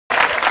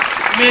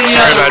many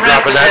Sorry other about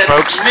dropping that,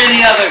 residents, folks.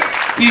 many other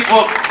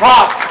people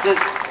across this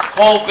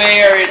whole Bay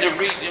Area and the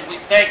region. We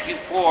thank you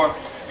for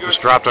your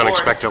Just dropped support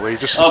unexpectedly.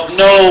 Just of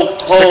no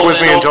stick coal with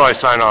in me until I Oakland.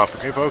 sign off,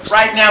 okay, folks?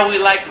 Right now,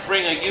 we'd like to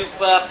bring a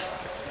youth up,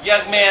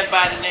 young man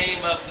by the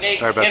name of Nate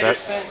Sorry about that.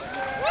 Henderson.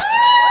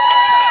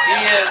 He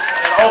is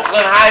an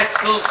Oakland High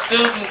School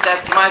student.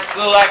 That's my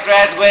school I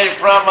graduated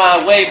from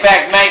way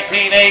back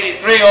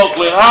 1983,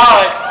 Oakland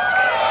High.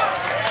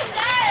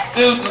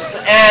 Students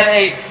and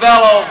a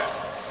fellow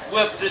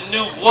with the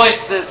New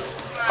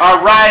Voices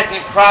are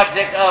Rising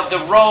project of the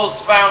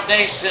Rose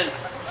Foundation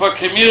for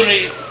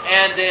Communities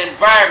and the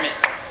Environment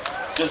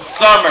this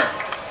summer.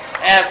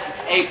 As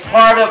a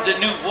part of the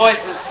New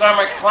Voices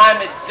Summer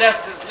Climate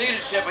Justice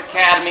Leadership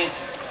Academy,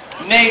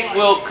 Nate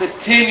will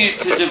continue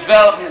to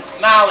develop his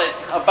knowledge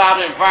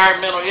about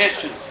environmental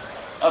issues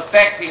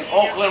affecting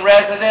Oakland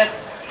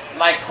residents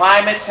like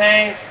climate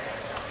change,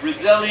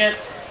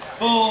 resilience,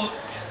 food,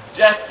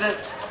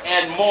 justice,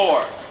 and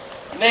more.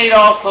 Nate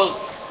also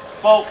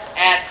spoke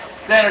at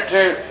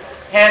Senator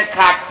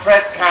Hancock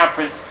press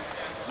conference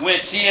when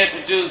she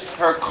introduced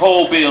her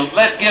coal bills.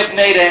 Let's give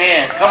Nate a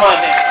hand. Come on,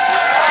 Nate.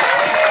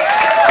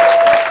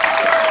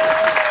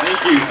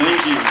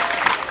 Thank you.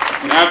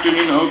 Good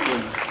afternoon,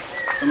 Oakland.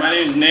 So my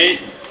name is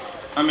Nate.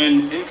 I'm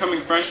an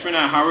incoming freshman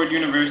at Howard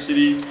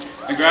University.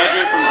 I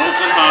graduate from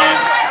Oakland High,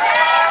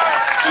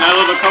 and I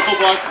live a couple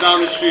blocks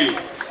down the street.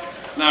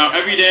 Now,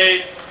 every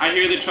day, I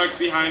hear the trucks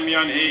behind me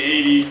on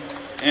 880,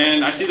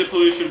 and I see the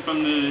pollution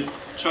from the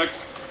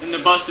trucks and the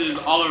buses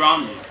all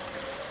around me.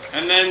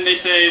 And then they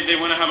say they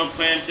want to have a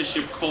plan to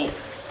ship coal.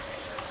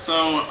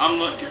 So I'm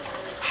looking,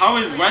 how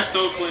is West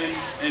Oakland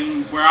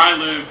and where I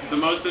live the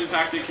most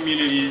impacted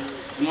communities?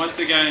 And once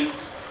again,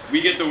 we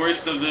get the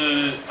worst of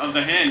the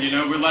hand, you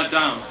know, we're let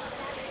down.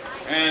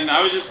 And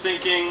I was just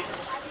thinking,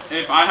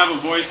 if I have a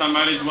voice, I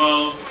might as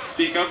well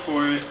speak up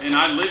for it, and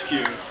I live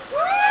here. So,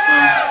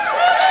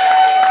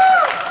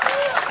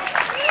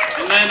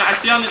 and then I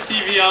see on the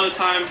TV all the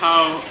time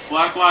how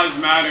Black Lives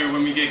Matter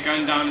when we get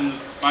gunned down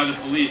by the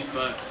police,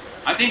 but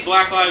I think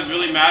Black Lives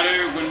really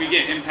matter when we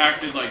get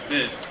impacted like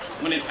this.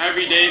 When it's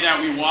every day that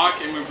we walk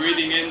and we're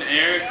breathing in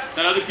air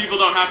that other people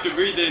don't have to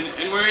breathe in,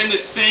 and we're in the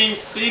same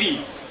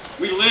city.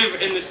 We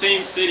live in the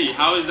same city.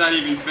 How is that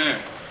even fair?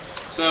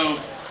 So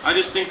I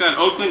just think that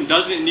Oakland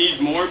doesn't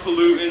need more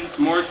pollutants,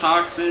 more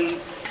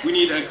toxins. We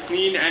need a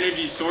clean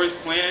energy source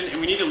plan, and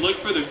we need to look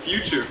for the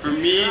future. For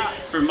me,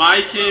 for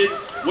my kids,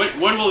 what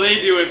will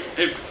they do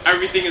if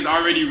everything is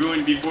already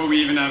ruined before we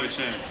even have a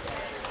chance?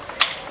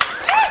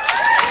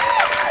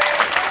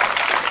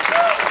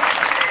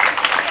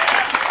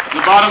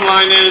 The bottom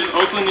line is,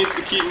 Oakland needs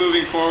to keep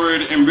moving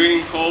forward, and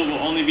bringing coal will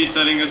only be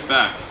setting us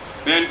back.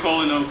 Ban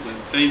coal in Oakland.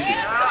 Thank you.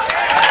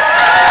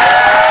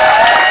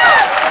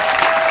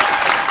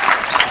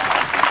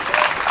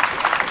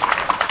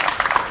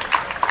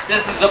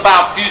 This is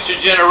about future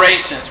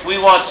generations. We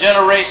want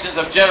generations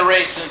of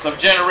generations of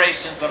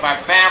generations of our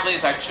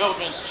families, our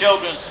children's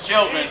children's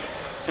children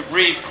to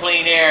breathe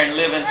clean air and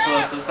live into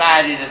a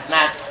society that's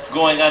not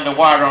going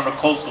underwater on the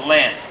coastal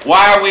land.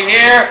 Why are we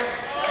here?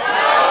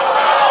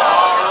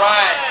 All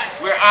right.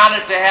 We're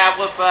honored to have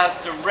with us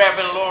the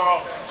Reverend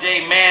Laurel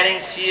J.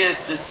 Manning. She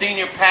is the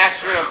senior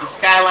pastor of the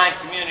Skyline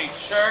Community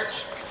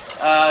Church,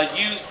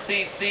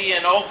 UCC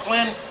in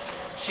Oakland.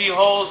 She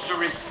holds the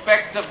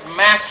respective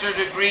master's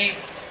degree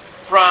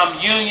from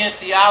Union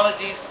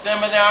Theology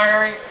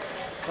Seminary,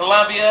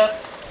 Columbia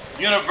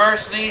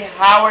University,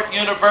 Howard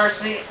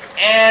University,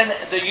 and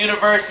the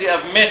University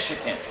of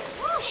Michigan.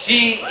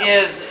 She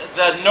is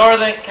the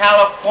Northern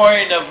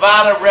California,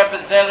 Nevada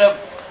representative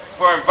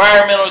for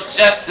environmental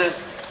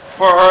justice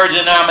for her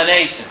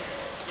denomination.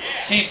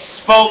 She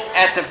spoke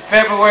at the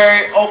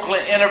February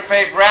Oakland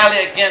Interfaith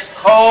Rally against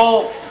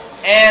coal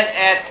and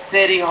at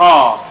City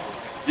Hall.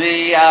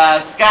 The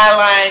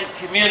Skyline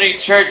Community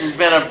Church has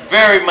been a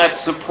very much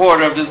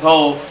supporter of this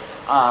whole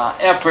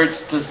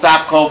efforts to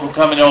stop coal from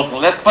coming to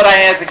Oakland. Let's put our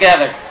hands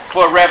together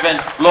for Reverend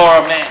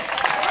Laura Mann.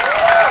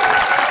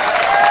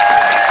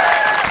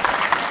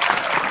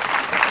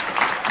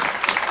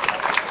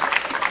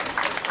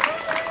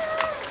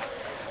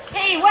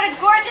 Hey, what a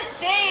gorgeous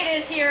day it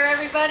is here,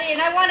 everybody. And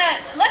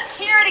let's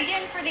hear it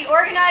again for the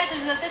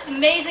organizers of this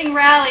amazing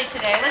rally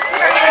today. Let's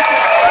put our hands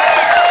together.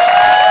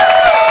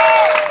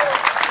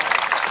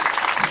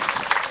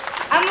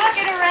 I'm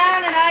looking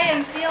around and I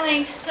am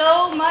feeling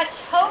so much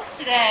hope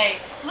today,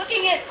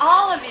 looking at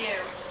all of you,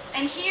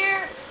 and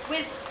here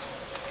with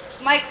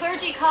my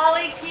clergy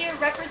colleagues here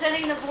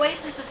representing the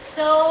voices of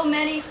so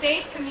many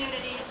faith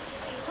communities,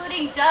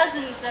 including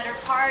dozens that are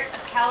part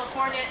of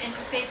California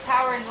Interfaith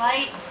Power and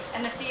Light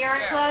and the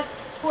Sierra Club,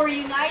 who are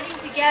uniting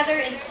together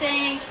in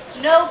saying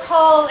no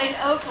coal in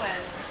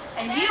Oakland.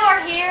 And you are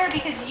here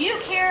because you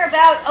care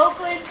about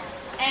Oakland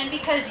and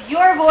because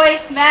your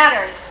voice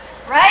matters,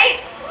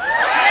 right?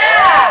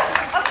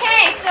 Yeah!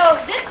 Okay, so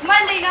this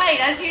Monday night,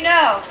 as you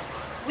know,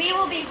 we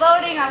will be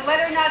voting on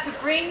whether or not to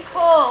bring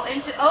coal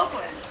into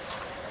Oakland,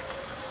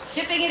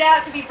 shipping it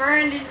out to be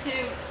burned into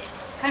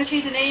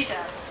countries in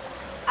Asia.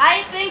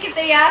 I think if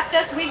they asked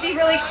us, we'd be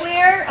really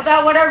clear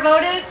about what our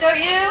vote is, don't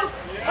you?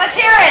 Let's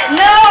hear it.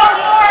 No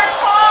more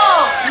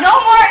coal. No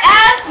more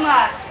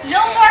asthma.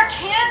 No more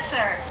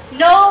cancer.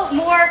 No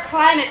more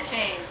climate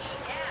change.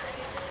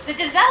 The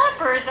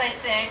developers, I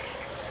think,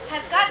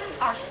 have gotten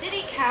our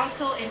city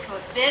council into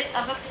a bit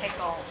of a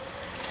pickle.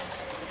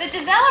 The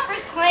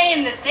developers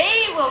claim that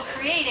they will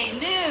create a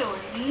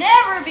new,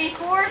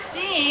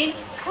 never-before-seen,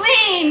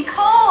 clean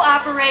coal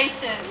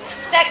operation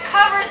that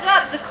covers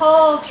up the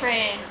coal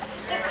trains,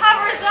 that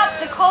covers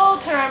up the coal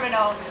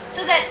terminal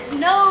so that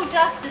no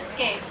dust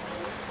escapes.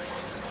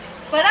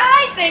 But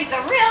I think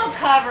the real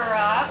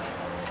cover-up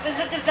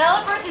is the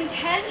developers'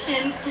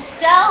 intentions to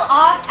sell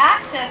off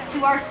access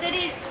to our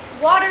city's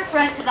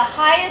waterfront to the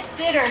highest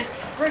bidders,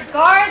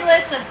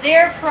 regardless of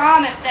their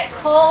promise that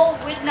coal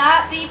would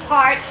not be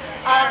part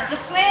of the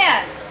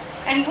plan.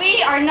 And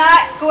we are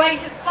not going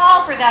to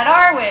fall for that,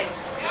 are we?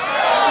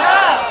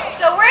 No.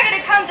 So we're going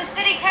to come to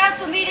City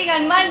Council meeting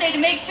on Monday to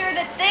make sure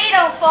that they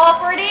don't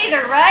fall for it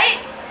either, right?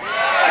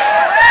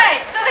 Right.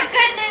 So the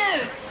good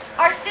news,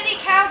 our City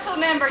Council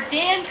member,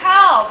 Dan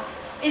Kalb,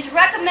 is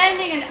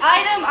recommending an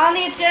item on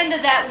the agenda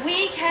that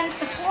we can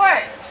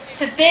support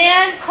to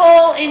ban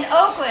coal in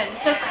Oakland.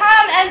 So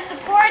come and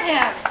support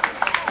him.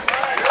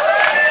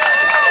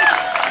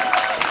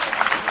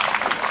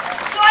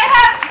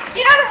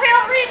 You know the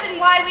real reason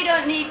why we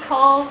don't need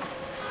coal?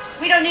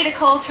 We don't need a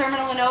coal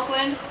terminal in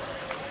Oakland.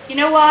 You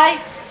know why?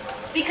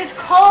 Because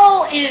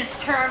coal is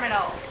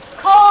terminal.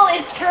 Coal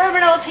is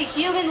terminal to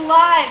human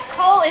lives.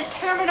 Coal is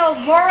terminal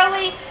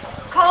morally.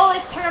 Coal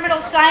is terminal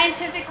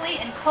scientifically.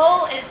 And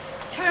coal is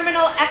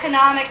terminal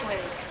economically.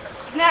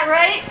 Isn't that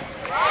right?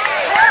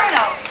 It's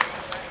terminal.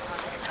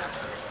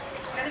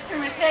 Gotta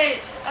turn my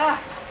page.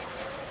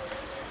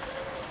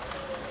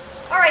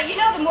 All right, you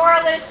know the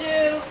moral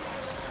issue,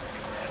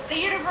 the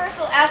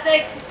universal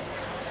ethic,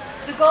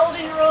 the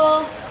golden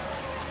rule,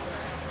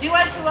 do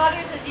unto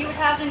others as you would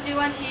have them do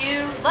unto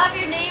you, love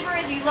your neighbor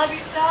as you love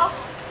yourself.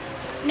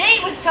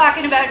 Nate was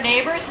talking about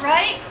neighbors,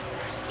 right?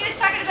 He was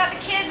talking about the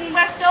kid in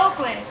West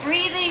Oakland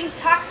breathing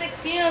toxic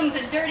fumes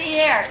and dirty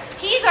air.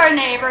 He's our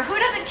neighbor. Who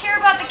doesn't care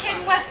about the kid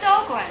in West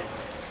Oakland?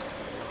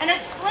 And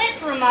as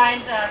Flint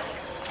reminds us,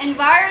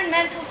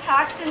 environmental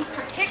toxins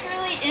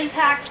particularly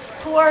impact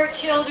poor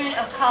children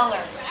of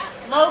color,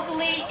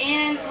 locally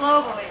and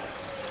globally.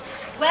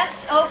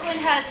 West Oakland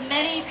has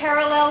many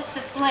parallels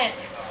to Flint.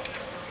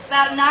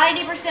 About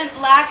 90%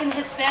 Black and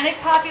Hispanic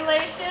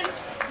population,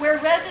 where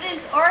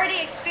residents already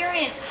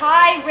experience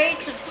high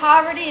rates of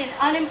poverty and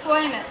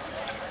unemployment.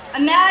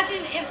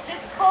 Imagine if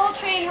this coal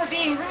train were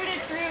being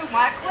routed through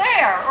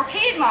Montclair or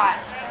Piedmont.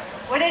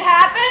 Would it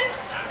happen?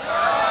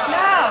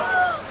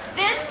 No.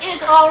 This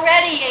is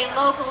already a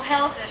local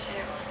health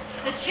issue.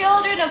 The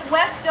children of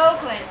West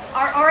Oakland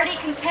are already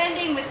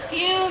contending with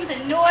fumes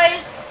and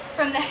noise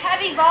from the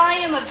heavy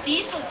volume of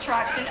diesel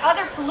trucks and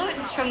other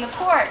pollutants from the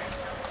port.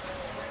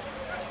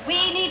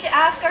 We need to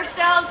ask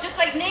ourselves, just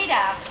like Nate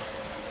asked,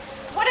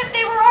 what if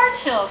they were our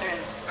children?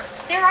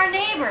 They're our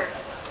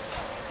neighbors.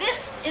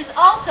 This is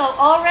also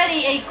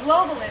already a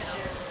global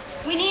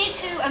issue. We need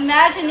to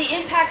imagine the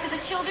impact of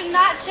the children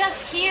not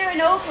just here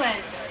in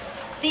Oakland,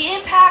 the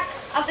impact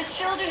of the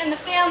children and the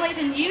families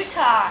in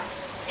Utah,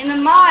 in the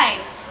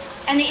mines,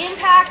 and the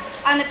impact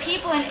on the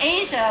people in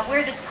Asia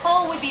where this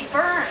coal would be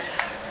burned.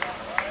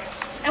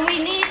 And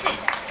we need to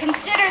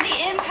consider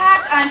the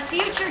impact on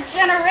future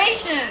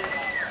generations.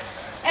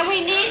 And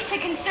we need to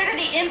consider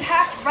the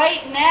impact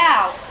right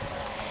now.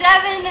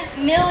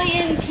 7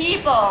 million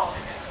people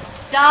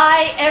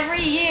die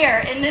every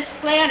year in this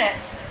planet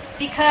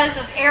because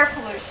of air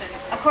pollution,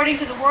 according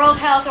to the World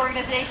Health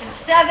Organization.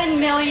 7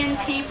 million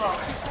people.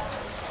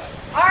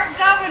 Our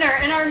governor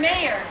and our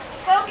mayor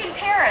spoke in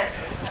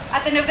Paris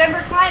at the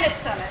November Climate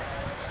Summit.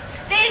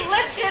 They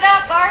lifted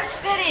up our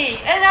city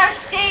and our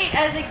state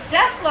as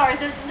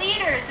exemplars, as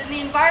leaders in the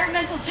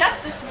environmental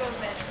justice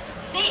movement.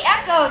 They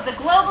echoed the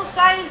global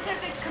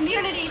scientific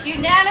community's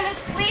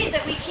unanimous pleas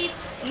that we keep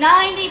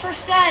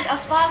 90%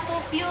 of fossil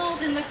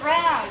fuels in the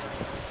ground.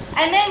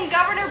 And then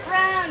Governor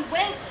Brown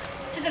went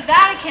to the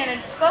Vatican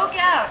and spoke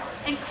out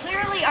and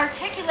clearly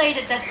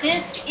articulated that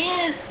this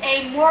is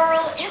a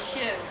moral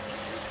issue.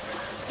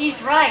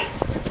 He's right.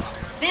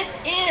 This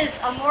is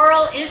a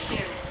moral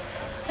issue.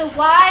 So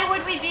why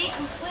would we be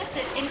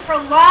complicit in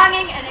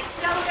prolonging and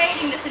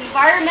accelerating this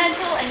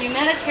environmental and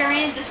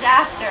humanitarian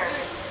disaster?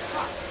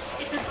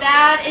 It's a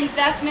bad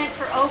investment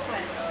for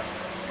Oakland.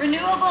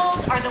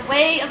 Renewables are the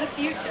way of the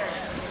future.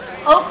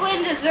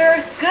 Oakland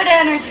deserves good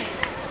energy,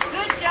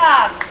 good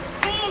jobs,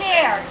 clean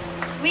air.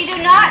 We do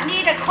not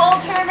need a coal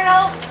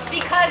terminal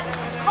because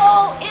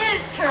coal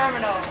is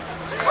terminal.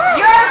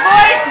 Your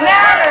voice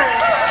matters.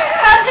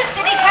 Come to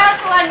City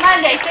Council on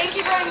Monday. Thank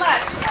you very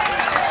much.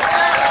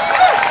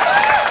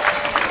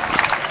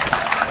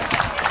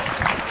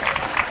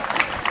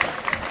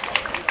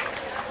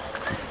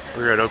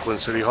 We're at Oakland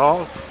City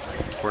Hall.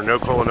 We're No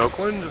Coal in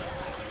Oakland.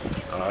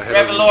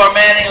 Reverend Laura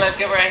Manning, let's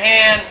give her a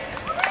hand.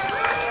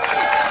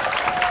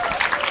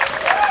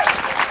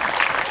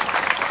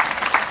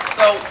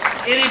 So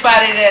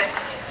Anybody that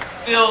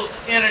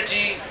feels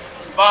energy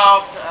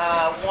involved,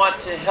 want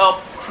to help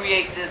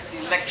create this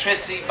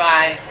electricity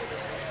by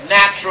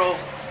natural,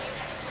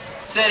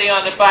 sitting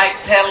on the bike,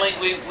 pedaling,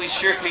 we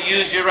sure could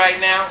use you right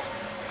now.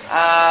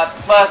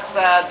 Plus,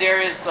 there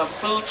is a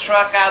food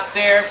truck out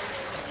there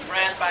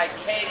ran by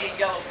Katie,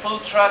 Yellow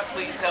Food Truck.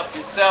 Please help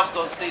yourself.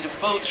 Go see the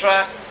food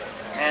truck.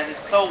 And it's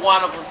so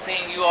wonderful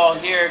seeing you all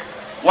here.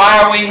 Why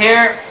are we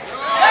here?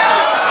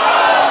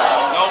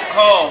 Stone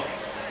Cold.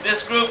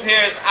 This group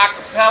here is a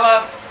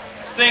cappella.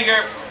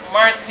 Singer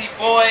Marcy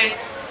Boyd,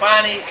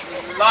 Bonnie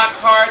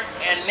Lockhart,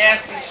 and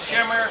Nancy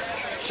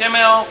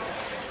Schimmel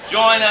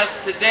join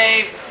us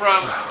today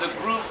from the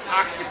group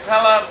a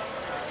cappella.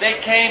 They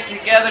came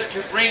together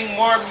to bring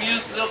more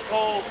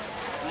musical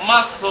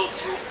muscle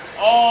to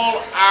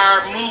all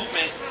our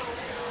movement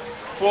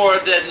for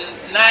the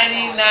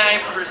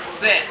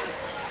 99%.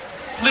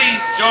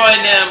 Please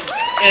join them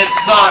in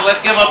song.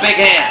 Let's give them a big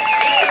hand.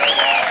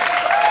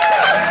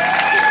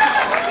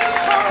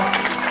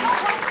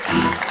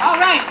 All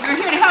right, we're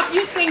here to help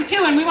you sing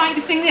too, and we want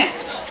you to sing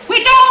this.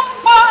 We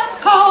don't want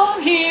coal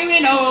here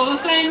in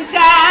Oakland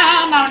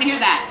town. I want to hear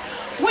that.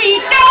 We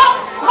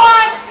don't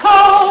want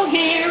coal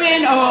here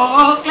in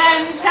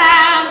Oakland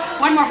town.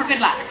 One more for good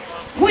luck.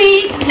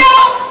 We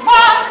don't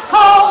want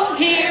coal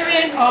here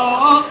in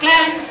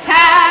Oakland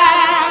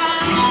town.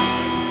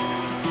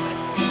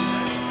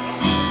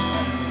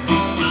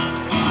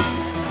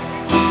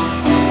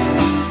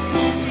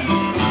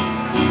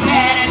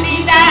 Better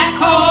leave that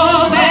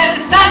coal where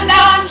the sun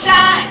don't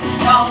shine.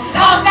 Don't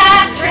load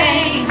that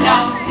train,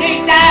 don't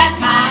dig that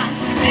mine.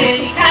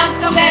 City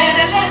council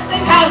better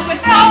listen, 'cause we're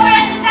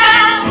throwing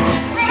down.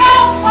 We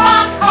don't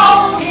want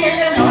coal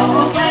here in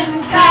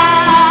Oakland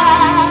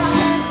town.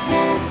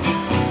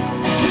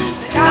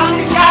 The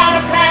county's got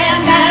a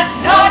plan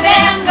that's no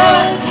damn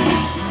good.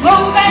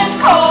 Moving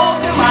coal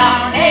to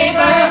our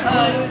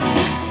neighborhood.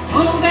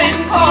 Moving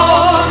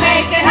coal,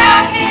 making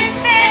our kids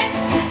sick.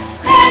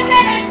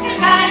 Sending it to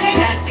China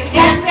just to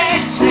get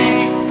rich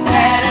quick.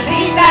 Better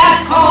leave that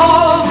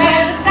coal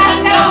where the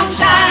sun don't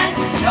shine.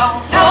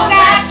 Don't load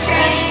that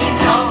train,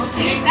 don't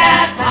dig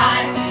that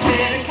line.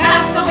 City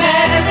council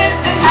better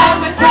listen, 'cause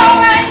we're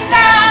throwing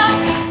down.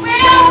 We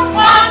don't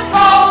want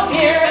coal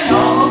here in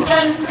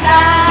Oakland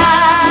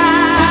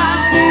town.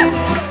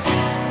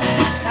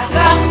 Now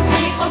some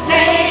people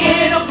say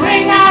it'll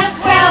bring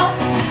us wealth,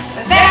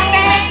 but they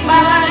make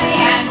money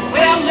and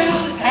we'll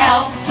lose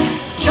health.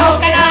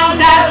 Choking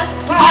on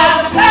us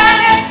while the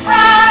planet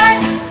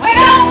fries. We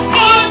don't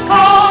need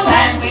coal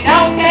and we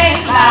don't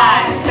take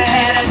lies.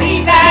 Better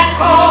leave that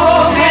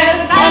coal where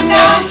the sun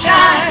don't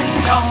shine.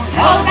 Don't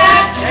load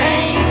that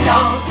train,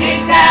 don't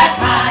dig that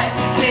mine.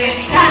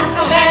 City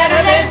council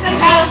better listen,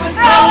 'cause we're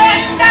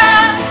throwing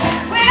down.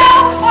 We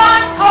don't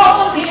want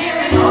coal here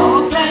in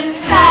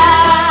Oakland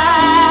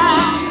town.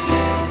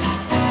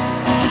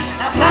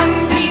 Now some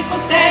people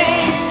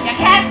say you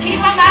can't keep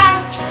them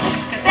out,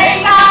 'cause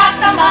they got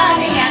the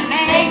money and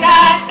they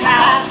got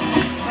clout.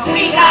 But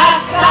we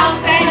got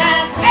something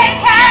that they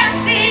can't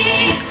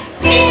see.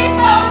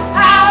 People's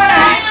power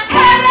and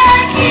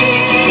energy.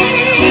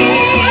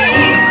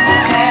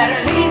 Better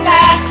leave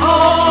that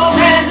coal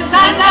where the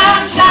sun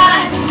don't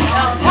shine.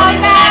 Don't load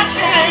that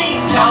train,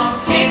 don't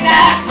dig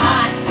that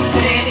mine.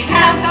 City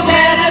council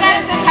better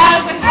listen,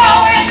 'cause we're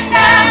throwing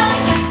down.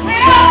 We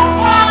don't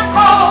want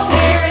coal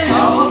here in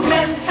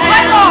Oakland town.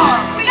 One more.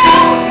 We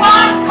don't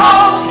want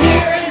coal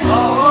here in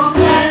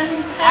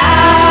Oakland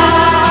town.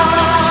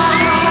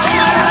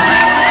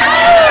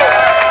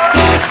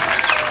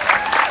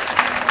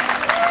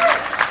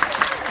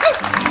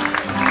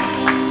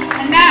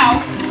 And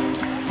now,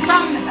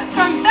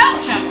 from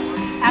Belgium,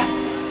 a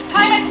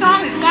climate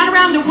song that's gone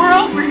around the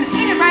world. We're going to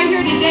sing it right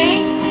here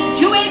today.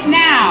 Do it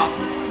now.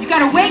 You got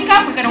to wake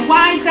up. We got to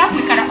wise up.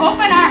 We got to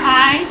open our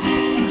eyes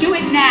and do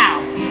it now.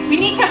 We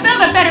need to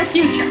build a better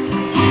future.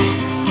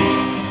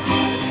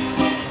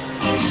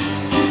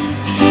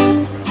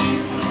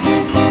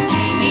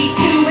 We need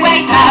to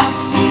wake up.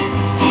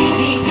 We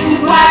need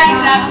to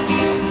wise up.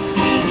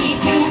 We need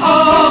to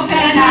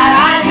open our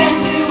eyes and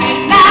do it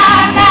now,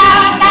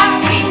 now, now.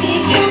 We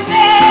need to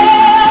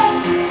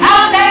build a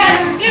better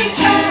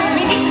future.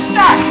 We need to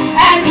start,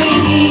 and we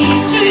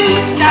need to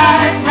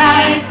start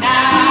right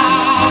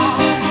now.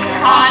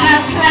 We're on a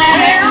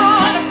planet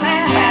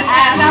that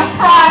has a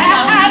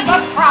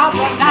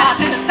problem, not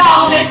to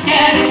solve it.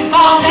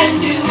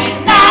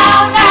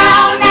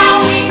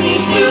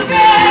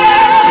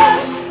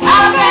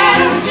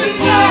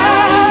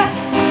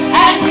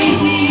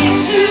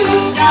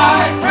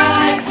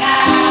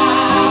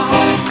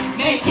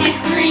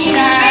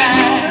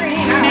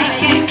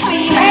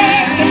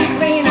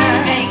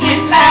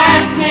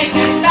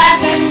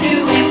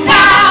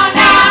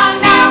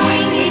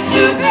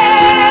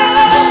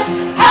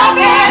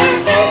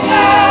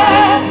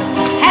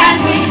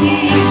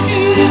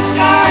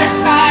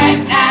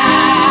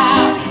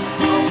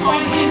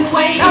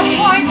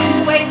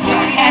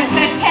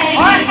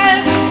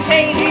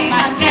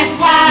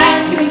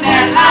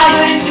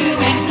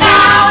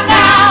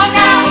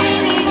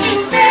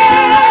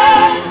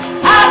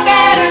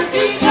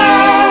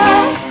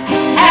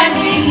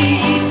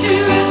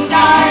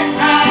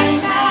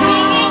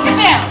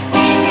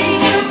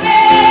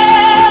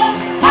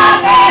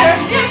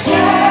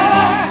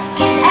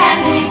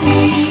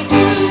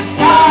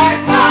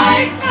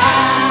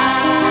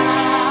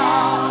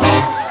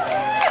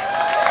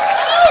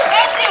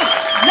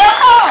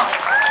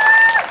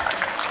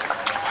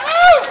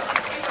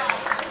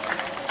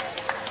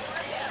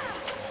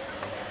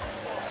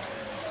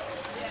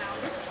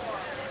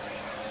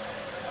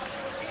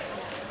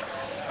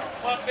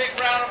 One big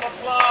round of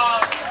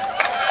applause.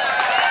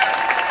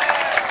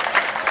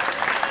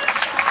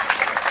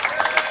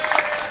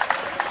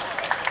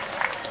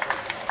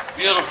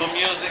 Beautiful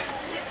music.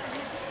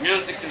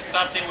 Music is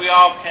something we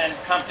all can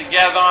come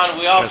together on.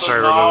 We also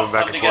sir, can all moving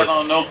back come and together forth.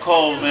 on no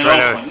coal in Try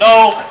to- Oakland.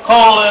 No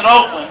coal in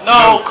Oakland.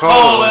 No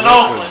coal in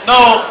Oakland.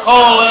 No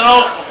coal in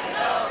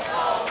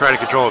Oakland. Try to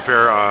control the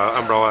pair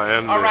umbrella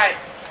and All right.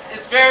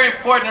 It's very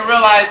important to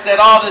realize that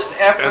all this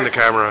the effort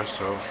camera.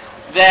 So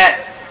that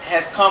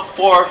has come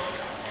forth,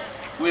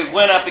 we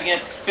went up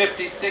against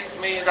 $56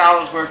 million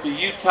worth of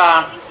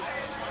Utah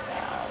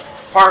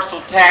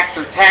parcel tax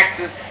or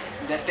taxes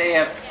that they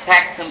have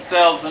taxed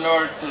themselves in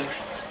order to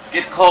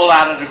get coal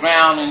out of the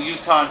ground, and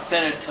Utah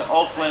sent it to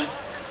Oakland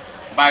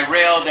by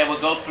rail that would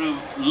go through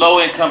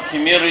low-income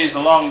communities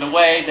along the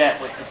way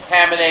that would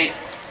contaminate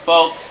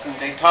folks, and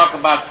they talk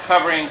about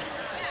covering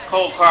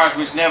coal cars,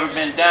 which never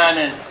been done,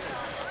 and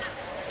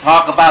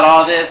talk about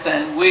all this.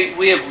 And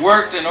we have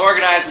worked and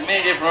organized with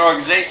many different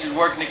organizations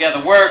working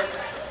together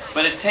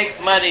but it takes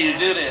money to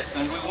do this,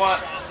 and we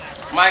want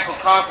Michael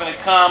Coffin to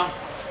come.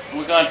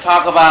 We're going to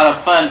talk about a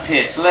fun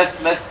pitch. So let's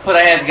put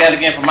our hands together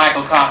again for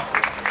Michael Coffin.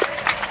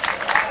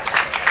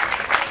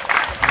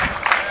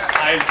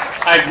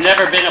 I've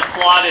never been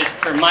applauded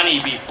for money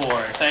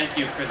before. Thank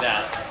you for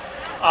that.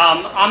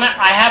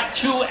 I have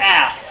two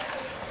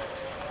asks.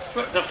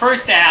 The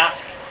first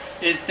ask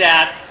is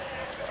that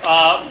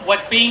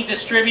what's being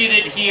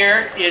distributed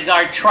here is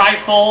our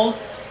trifold.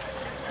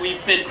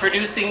 We've been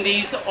producing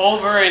these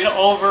over and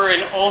over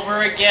and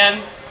over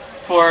again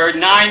for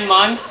 9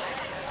 months.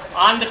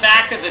 On the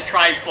back of the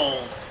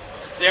trifold,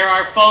 there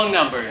are phone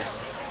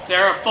numbers.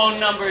 There are phone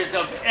numbers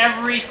of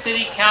every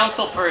city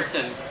council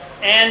person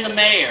and the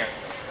mayor.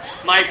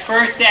 My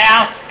first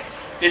ask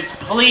is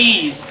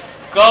please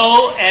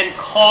go and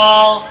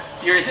call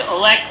your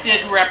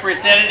elected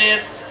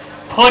representatives,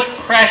 put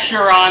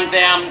pressure on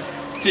them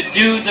to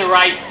do the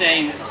right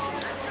thing.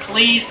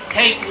 Please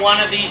take one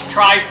of these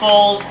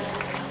trifolds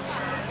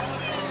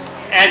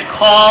and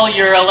call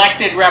your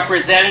elected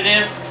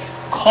representative.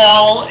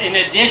 In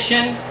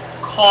addition,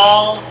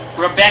 call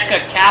Rebecca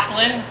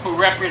Kaplan, who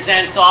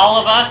represents all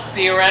of us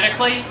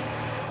theoretically,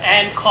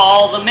 and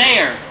call the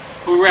mayor,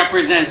 who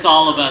represents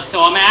all of us.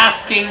 So I'm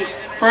asking,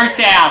 first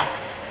ask,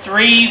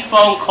 3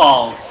 phone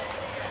calls.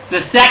 The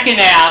second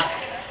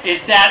ask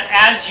is that,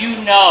 as you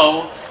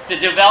know, the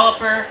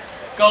developer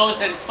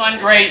goes and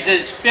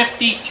fundraises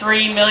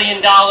 $53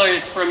 million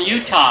from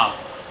Utah.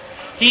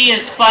 He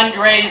has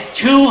fundraised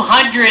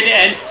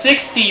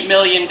 $260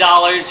 million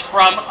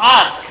from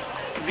us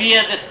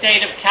via the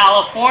state of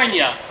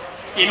California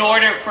in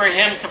order for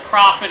him to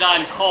profit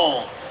on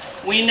coal.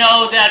 We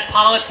know that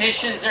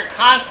politicians are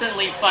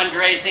constantly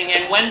fundraising,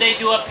 and when they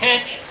do a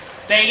pitch,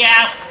 they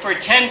ask for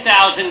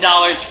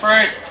 $10,000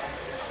 first,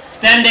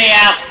 then they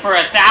ask for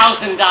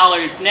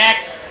 $1,000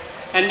 next,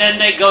 and then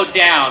they go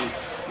down.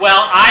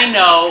 Well, I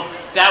know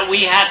that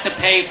we had to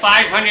pay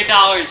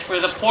 $500 for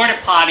the porta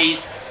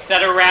potties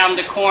that are around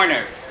the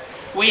corner.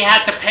 We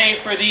had to pay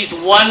for these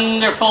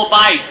wonderful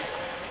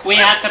bikes. We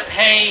had to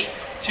pay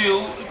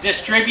to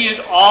distribute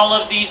all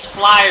of these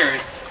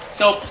flyers.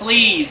 So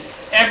please,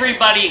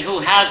 everybody who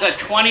has a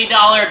 $20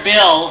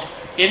 bill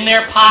in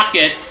their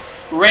pocket,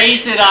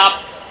 raise it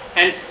up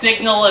and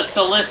signal a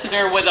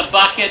solicitor with a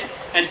bucket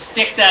and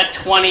stick that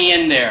 20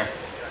 in there.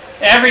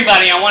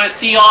 Everybody, I want to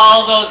see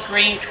all those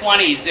green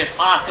 20s if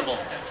possible.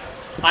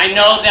 I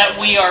know that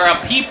we are a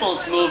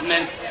people's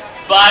movement,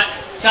 but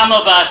some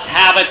of us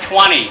have a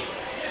 20.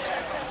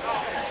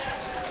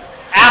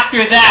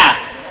 After that,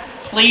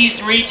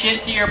 please reach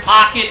into your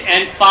pocket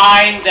and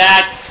find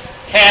that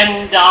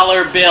 $10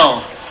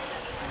 bill.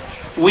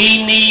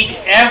 We need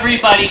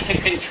everybody to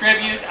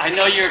contribute. I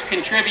know you're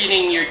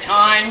contributing your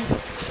time,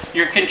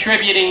 you're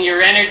contributing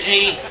your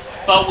energy,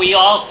 but we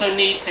also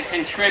need to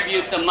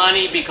contribute the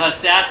money because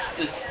that's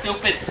the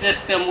stupid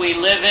system we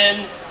live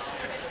in.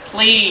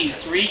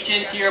 Please reach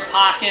into your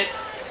pocket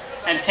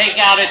and take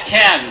out a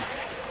 10,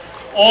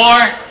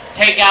 or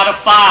take out a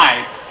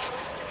 5,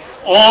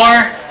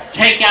 or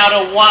take out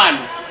a 1.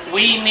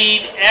 We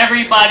need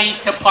everybody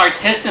to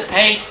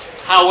participate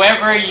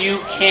however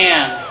you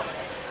can.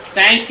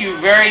 Thank you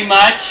very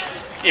much.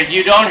 If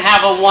you don't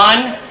have a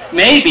 1,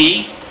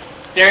 maybe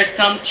there's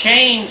some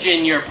change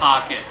in your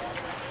pocket.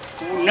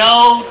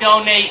 No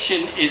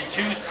donation is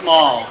too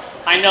small.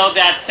 I know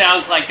that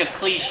sounds like a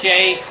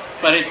cliche,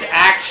 but it's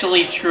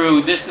actually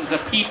true. This is a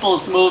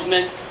people's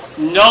movement.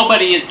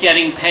 Nobody is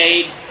getting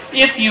paid.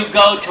 If you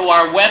go to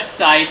our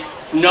website,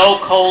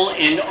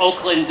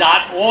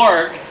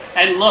 nocoalinoakland.org,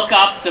 and look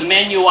up the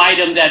menu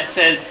item that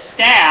says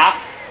staff,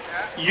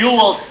 you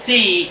will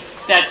see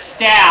that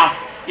staff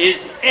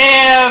is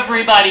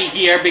everybody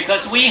here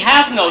because we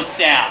have no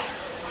staff.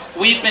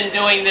 We've been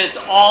doing this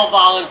all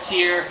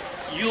volunteer.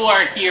 You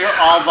are here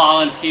all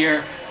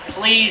volunteer.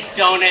 Please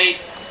donate.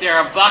 There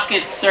are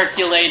buckets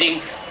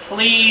circulating.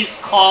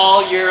 Please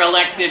call your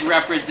elected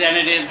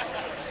representatives.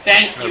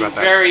 Thank you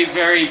very,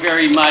 very,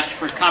 very much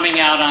for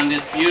coming out on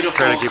this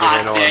beautiful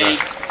hot day.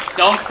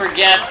 Don't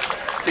forget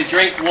to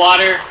drink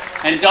water,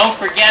 And don't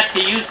forget to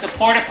use the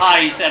porta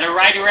potties that are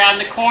right around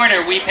the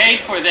corner. We paid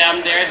for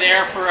them. They're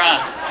there for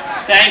us.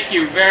 Thank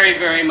you very,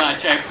 very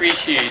much. I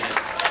appreciate it.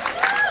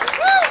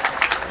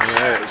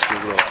 Yeah, it's a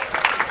good little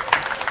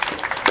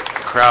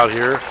crowd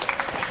here.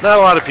 Not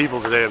a lot of people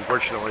today,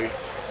 unfortunately.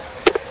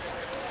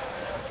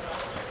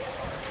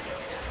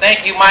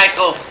 Thank you,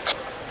 Michael.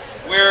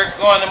 We're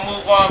going to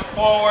move on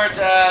forward.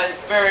 It's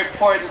very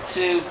important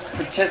to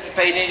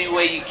participate any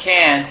way you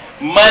can.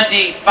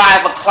 Monday,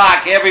 5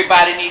 o'clock,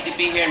 everybody need to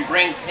be here and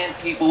bring 10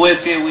 people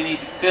with you. We need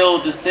to fill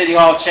the City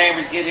Hall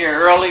chambers, get here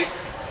early,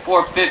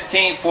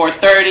 4:15,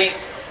 4:30.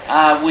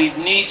 We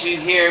need you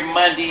here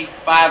Monday,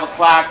 5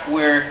 o'clock,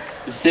 where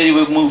the city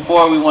will move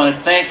forward. We want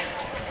to thank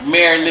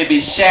Mayor Libby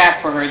Schaaf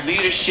for her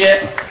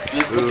leadership.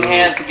 Let's put your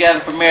hands together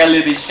for Mayor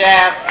Libby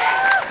Schaaf,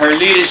 her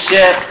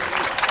leadership.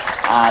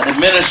 The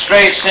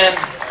administration,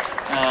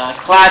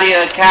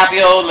 Claudia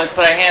Capio, let's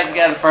put our hands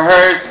together for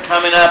her. It's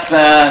coming up,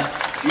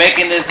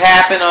 making this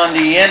happen on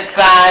the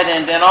inside,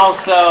 and then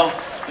also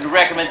the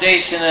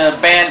recommendation of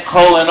Ban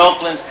Cole in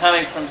Oakland's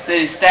coming from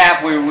city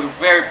staff. We're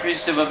very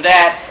appreciative of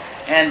that,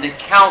 and the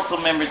council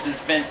members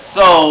has been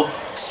so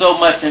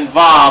much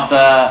involved.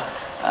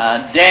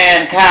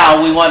 Dan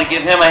Cowell, we want to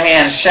give him a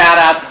hand. Shout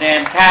out to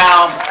Dan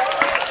Cowell,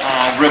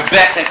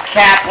 Rebecca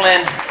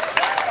Kaplan.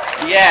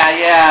 Yeah,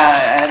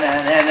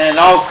 and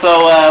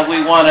also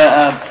we want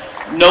to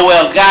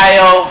Noel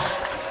Gallo,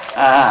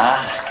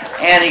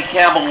 Annie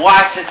Campbell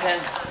Washington.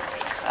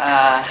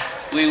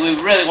 We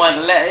really want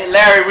to.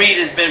 Larry Reed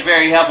has been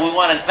very helpful. We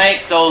want to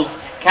thank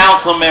those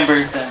council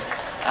members and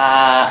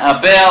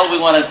Abel. We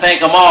want to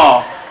thank them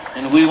all,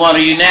 and we want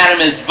a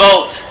unanimous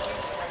vote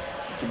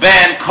to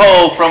ban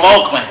coal from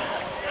Oakland.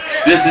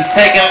 This is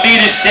taking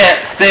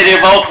leadership, City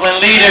of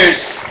Oakland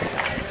leaders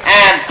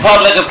and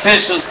public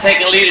officials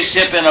taking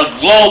leadership in a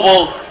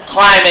global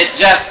climate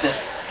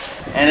justice.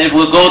 And it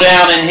will go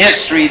down in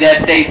history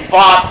that they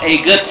fought a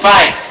good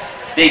fight,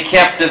 they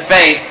kept the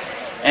faith,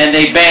 and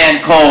they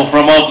banned coal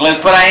from Oakland.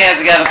 Let's put our hands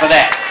together for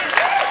that.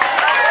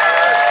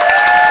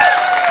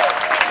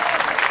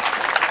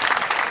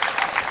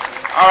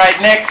 All right,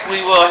 next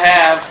we will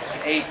have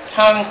a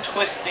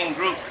tongue-twisting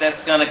group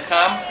that's going to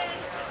come.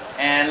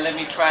 And let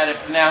me try to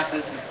pronounce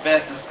this as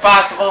best as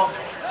possible.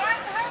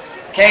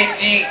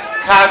 KG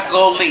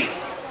Kagoli,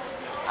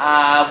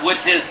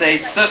 which is a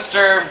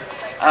sister,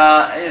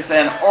 is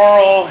an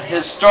oral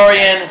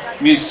historian,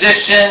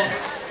 musician,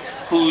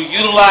 who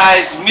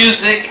utilized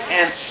music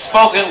and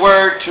spoken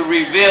word to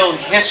reveal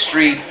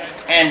history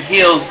and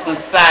heal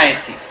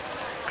society.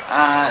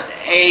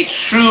 A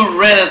true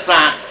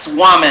Renaissance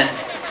woman,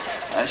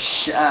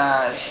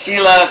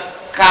 Sheila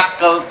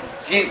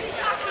Kakagia.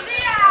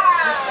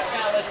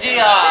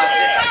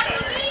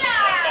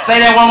 Say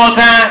that one more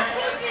time.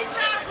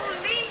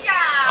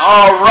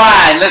 All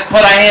right, let's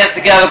put our hands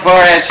together for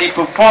her as she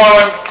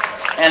performs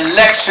and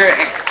lecture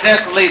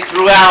extensively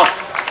throughout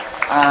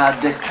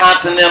the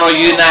continental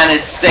United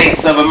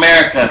States of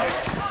America,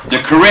 the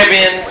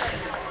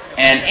Caribbeans,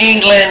 and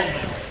England,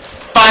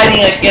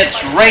 fighting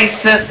against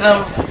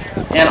racism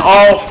and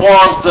all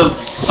forms of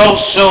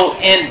social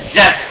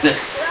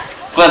injustice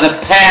for the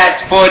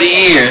past 40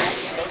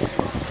 years.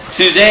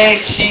 Today,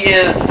 she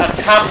is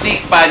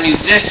accompanied by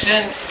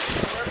musician,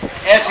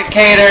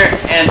 educator,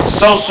 and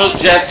social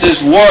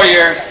justice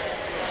warrior,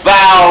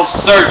 Val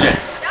Surgeon.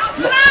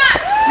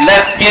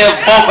 Let's give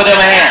both of them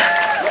a hand.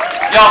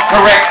 Y'all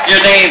correct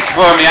your names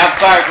for me. I'm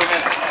sorry for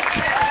missing.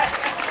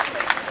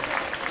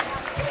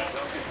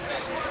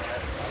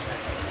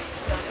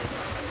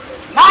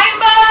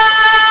 Mambo,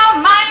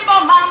 mambo,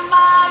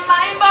 mama,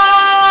 mambo,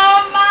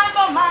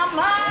 mambo,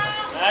 mama.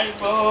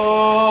 Mambo,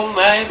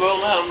 mambo,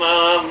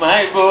 mama,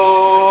 mambo,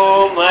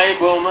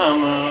 mambo,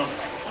 mama.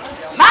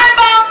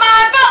 Mambo,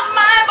 mambo,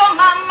 mambo,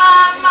 mama,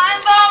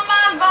 mambo,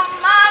 mambo,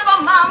 mambo,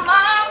 mama,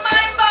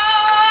 mambo,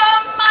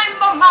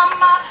 mambo,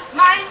 mama,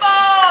 mambo.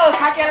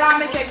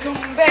 Kakelame ke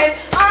kumbe.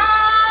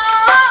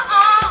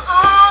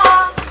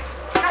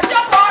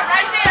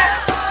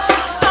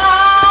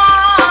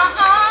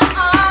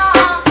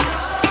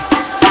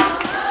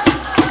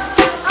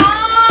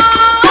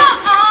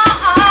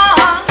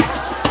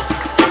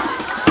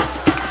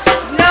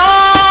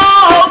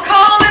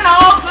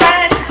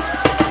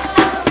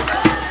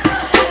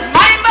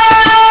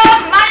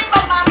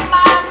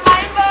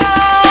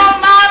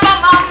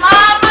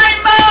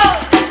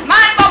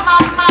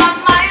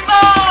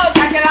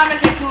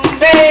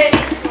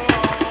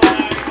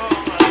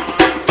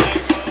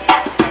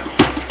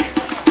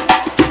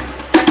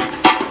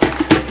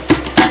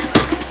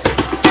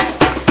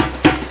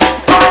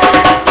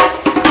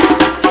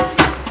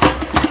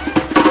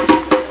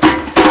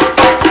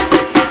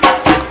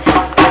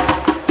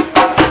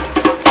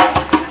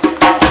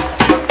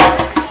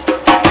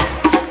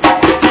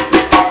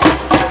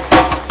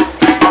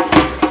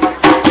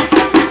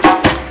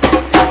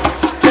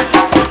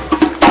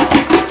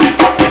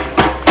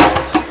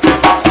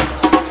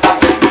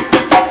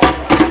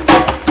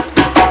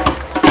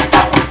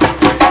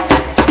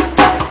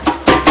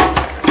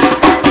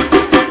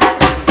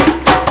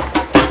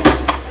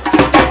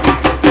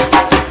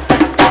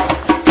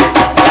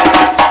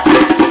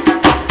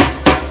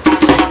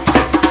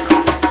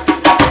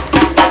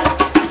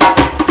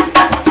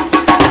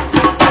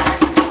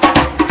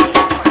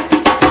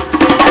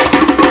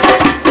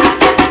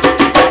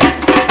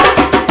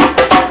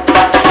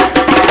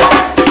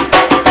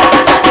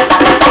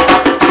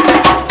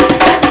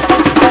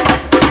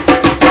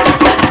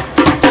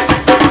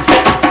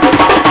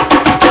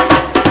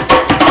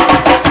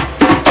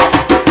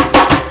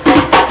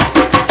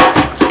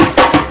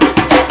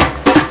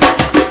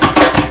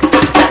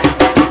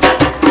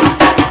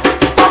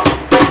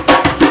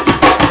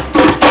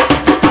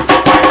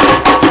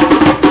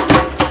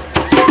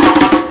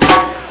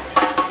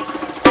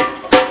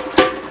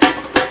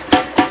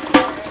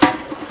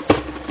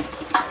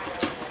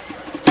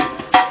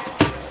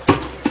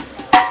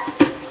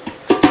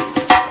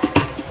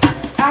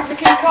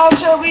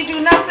 culture, we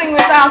do nothing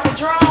without the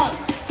drum.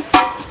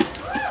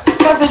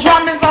 Because the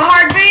drum is the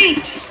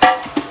heartbeat.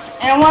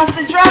 And once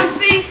the drum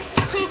ceases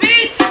to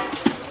beat,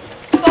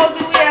 so do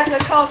we as a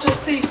culture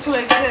cease to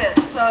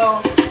exist. So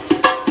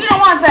we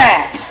don't want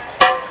that.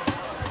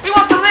 We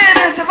want to live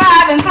and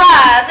survive and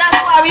thrive.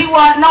 That's why we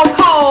want no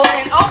coal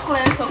in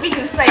Oakland so we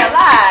can stay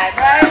alive,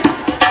 right?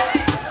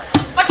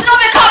 But you know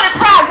they call it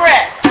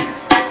progress.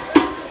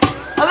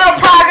 A little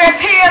progress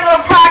here, a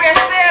little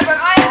progress there, but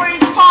every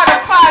part of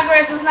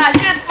progress is not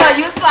good for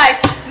you. It's like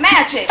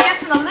magic.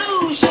 It's an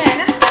illusion.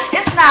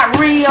 It's not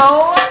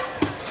real.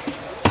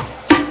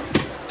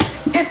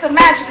 It's the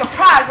magic of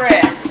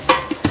progress.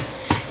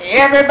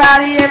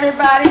 Everybody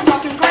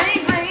talking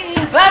green,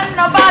 but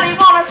nobody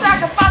wanna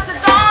sacrifice a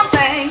darn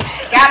thing.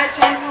 Gotta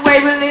change the way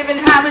we live and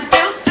how we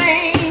do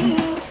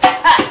things.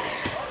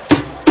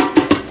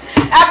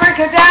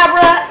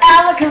 Abracadabra,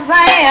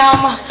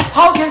 alakazam,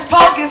 hocus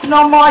pocus,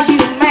 no more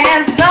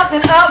humans.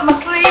 Nothing up my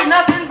sleeve,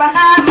 nothing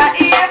behind my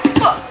ear.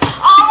 Look,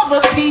 all the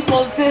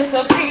people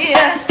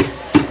disappear.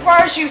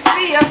 First you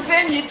see us,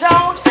 then you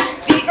don't.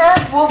 The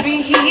earth will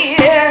be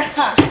here,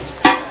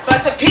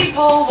 but the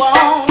people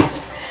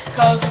won't.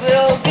 'Cause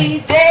we'll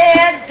be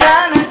dead,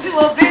 done into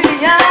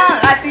oblivion.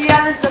 Like the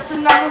others, just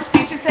another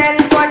species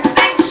heading for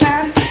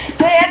extinction.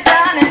 Dead,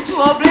 done into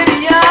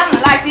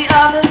oblivion. Like the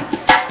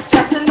others,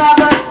 just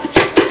another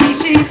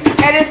species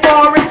headed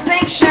for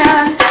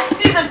extinction.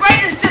 See, the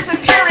greatest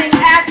disappearing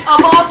act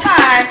of all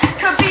time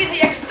could be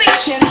the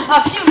extinction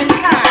of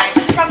humankind.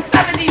 From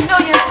 70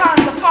 million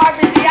tons of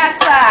carbon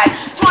dioxide,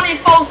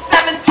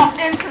 24/7 pumped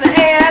into the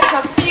air,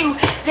 'cause few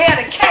dare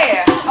to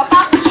care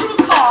about the true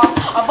cost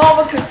of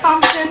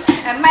overconsumption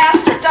and mass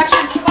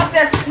production. But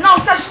there's no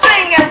such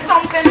thing as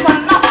something for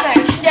nothing,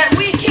 yet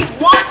we keep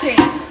wanting,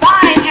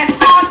 buying and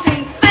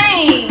flaunting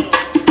things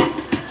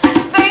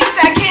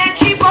that can't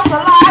keep us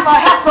alive or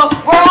help the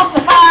world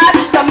survive.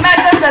 The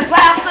mega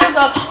disasters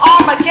of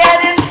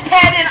Armageddon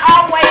heading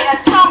our way at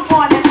some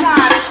point in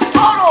time.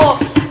 Total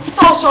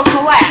social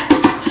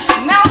collapse,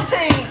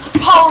 melting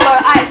polar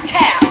ice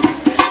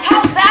caps.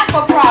 How's that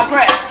for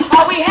progress?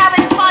 Are we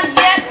having fun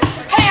yet?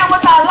 Paying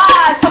with our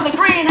lives for the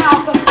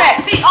greenhouse effect,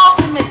 the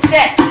ultimate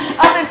debt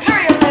of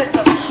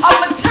imperialism, of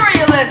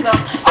materialism,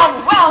 of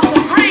wealth,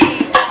 of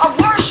greed, of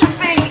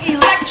worshiping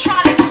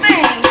electronic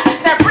things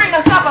that bring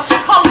us ever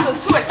closer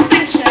to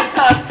extinction.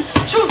 'Cause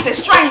truth is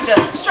stranger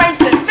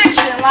than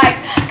fiction, like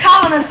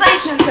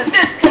colonization to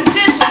this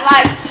condition,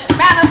 like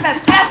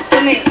manifest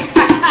destiny.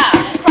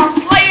 From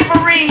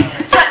slavery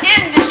to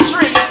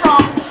industry,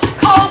 from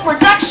coal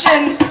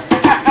production,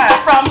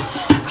 from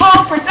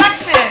coal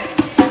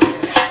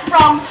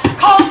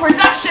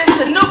production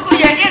to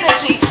nuclear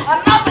energy,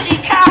 another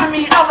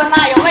economy of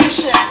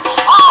annihilation,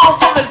 all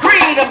for the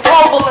greed of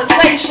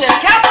globalization.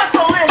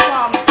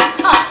 Capitalism,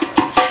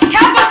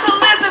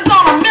 capitalism's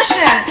on a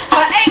mission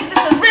for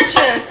ages and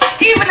riches,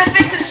 even if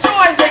it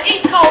destroys the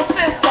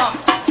ecosystem.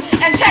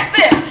 And check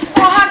this,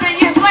 400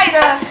 years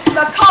later,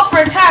 the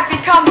culprits have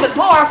become the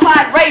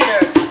glorified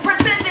raiders,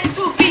 pretending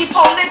to be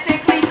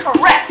politically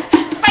correct,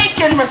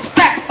 faking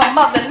respect for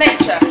Mother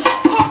Nature.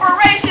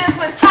 Corporations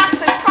with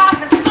toxic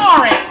profits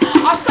soaring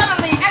are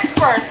suddenly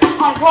experts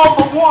on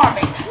global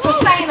warming,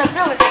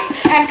 sustainability,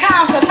 and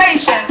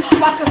conservation,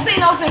 while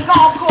casinos and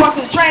golf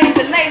courses drain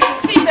the nation.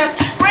 See, there's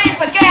rain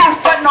for gas,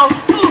 but no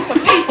food for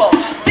people.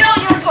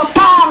 Billions for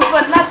bombs,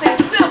 but nothing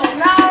civil.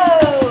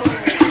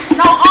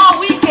 No, all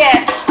we get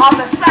are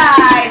the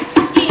side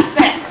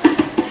effects.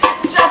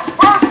 Just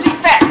birth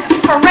defects,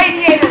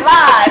 irradiated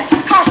lies,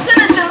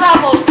 carcinogen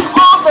levels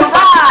on the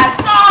rise,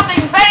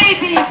 starving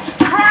babies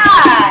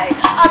cry,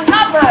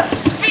 another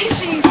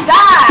species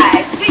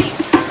dies, deep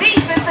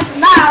in the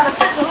denial of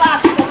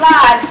physiological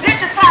lies,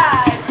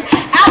 digitized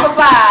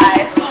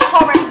alibis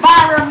for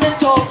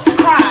environmental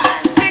crime.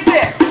 Dig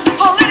this,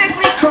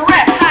 politically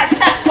correct,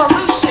 high-tech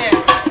pollution.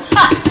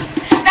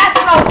 That's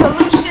no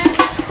solution.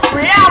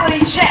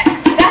 Reality check,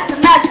 that's the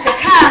magic of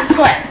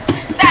conquest.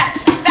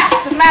 That's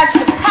the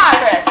magic of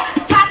progress.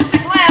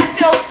 Toxic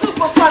landfills,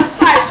 superfund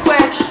sites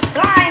where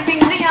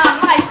blinding neon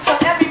lights tell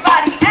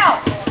everybody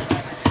else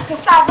to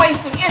stop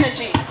wasting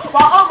energy,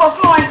 while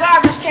overflowing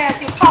garbage cans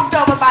get pumped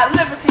over by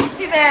liberty.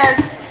 See,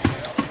 there's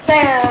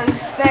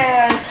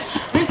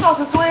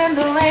resources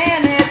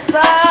dwindling. It's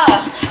the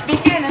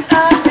beginning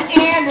of the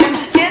end, and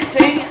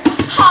getting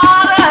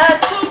harder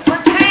to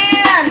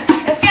pretend.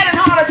 It's getting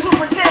harder to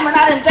pretend we're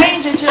not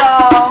endangered,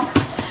 y'all,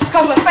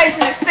 'cause we're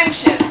facing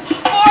extinction.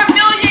 4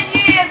 million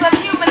years of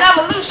human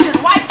evolution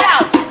wiped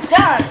out,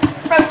 done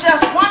from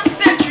just 1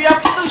 century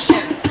of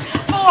pollution.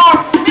 4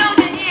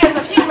 million years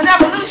of human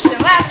evolution,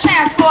 last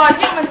chance for a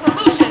human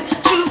solution.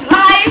 Choose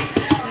life,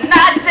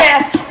 not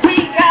death. We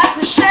got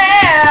to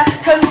share,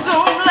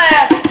 consume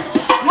less.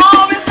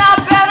 More is not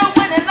better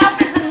when enough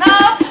is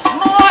enough.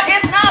 More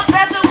is not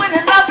better when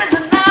enough is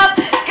enough.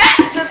 Got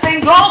to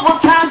think global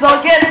times are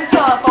getting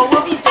tough, or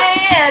we'll be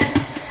dead,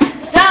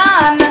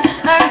 done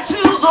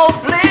unto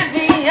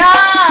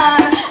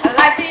oblivion.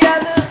 Like the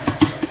others,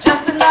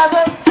 just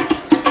another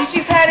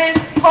species heading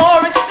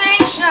for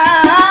extinction.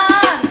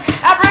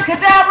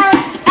 Abracadabra.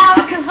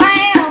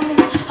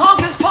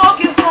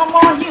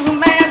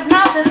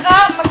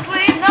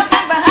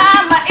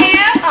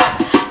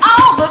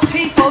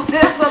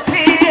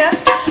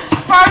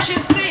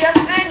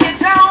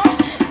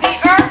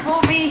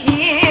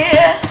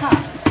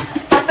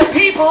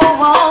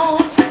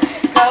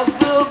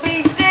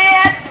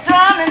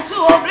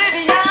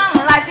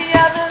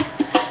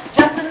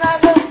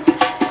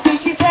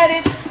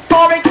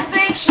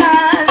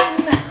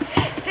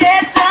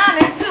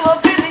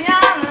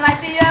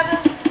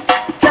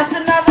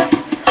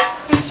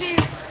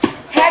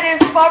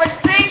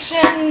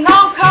 restriction,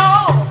 no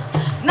coal,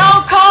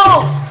 no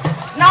coal,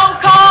 no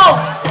coal,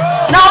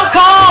 no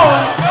coal,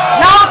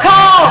 no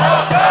coal,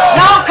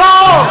 no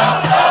coal,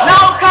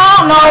 no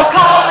coal, no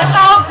coal in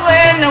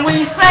Oakland. And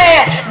we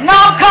said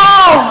no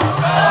coal,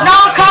 no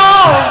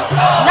coal,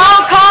 no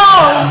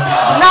coal,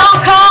 no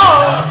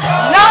coal,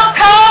 no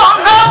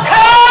coal, no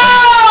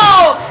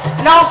coal,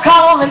 no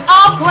coal in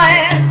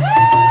Oakland.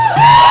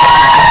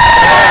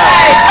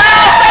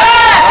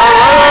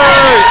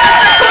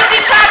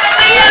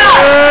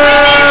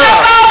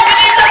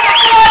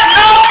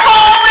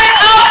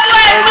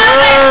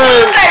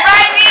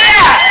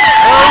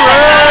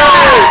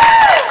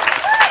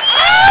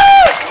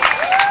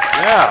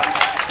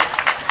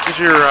 This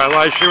is your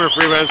live streamer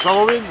Freeman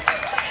Sullivan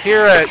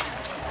here at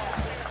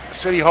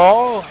City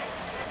Hall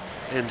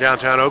in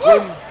downtown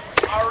Oakland.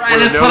 All right,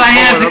 let's put our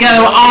hands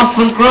together.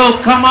 Awesome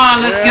group. Come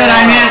on, let's get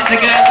our hands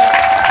together.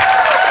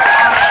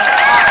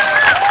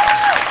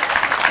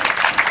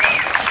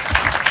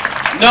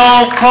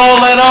 No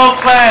coal in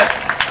Oakland.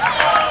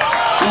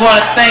 We want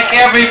to thank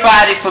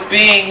everybody for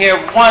being here.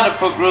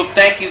 Wonderful group.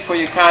 Thank you for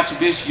your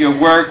contribution, your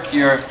work,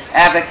 your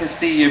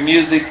advocacy, your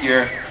music,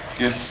 your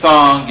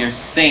song, your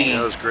singing.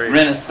 That was great.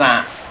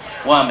 Renaissance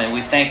woman.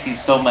 We thank you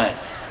so much.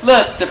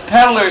 Look, the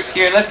peddlers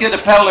here. Let's give the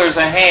peddlers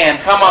a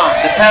hand. Come on,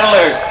 the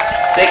peddlers.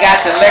 They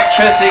got the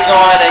electricity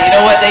going, and you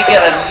know what? They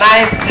get a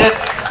nice, good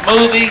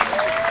smoothie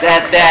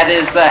that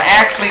is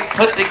actually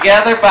put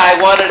together by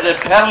one of the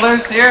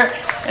peddlers here.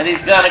 And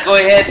he's going to go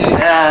ahead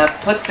and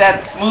put that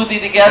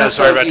smoothie together. Yeah,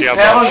 sorry so about you the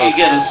pedal, alcohol. you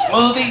get a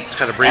smoothie. It's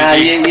kind of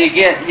breezy.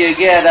 You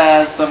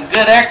get some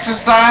good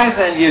exercise,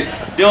 and you're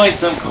doing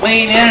some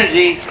clean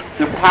energy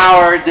to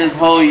power this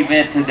whole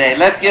event today.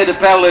 Let's give the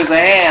peddlers a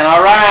hand.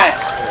 All right.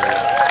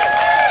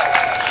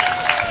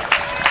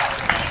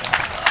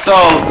 So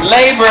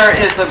labor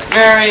is a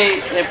very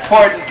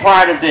important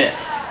part of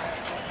this.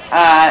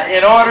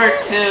 In order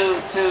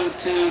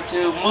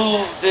to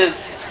move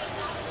this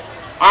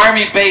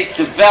Army-based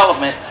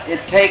development,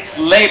 it takes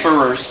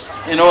laborers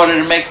in order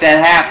to make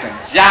that happen.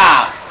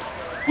 Jobs.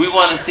 We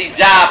want to see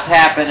jobs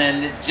happen,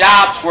 and the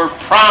jobs were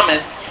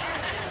promised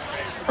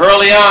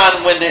early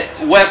on when the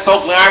West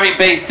Oakland Army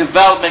Base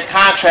development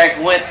contract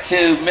went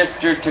to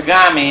Mr.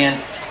 Tagami,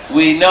 and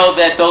we know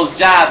that those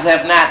jobs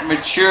have not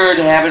matured,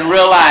 haven't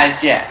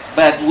realized yet.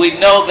 But we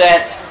know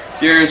that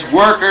there's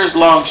workers,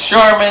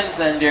 longshoremen,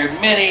 and there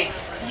are many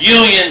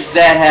unions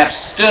that have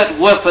stood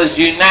with us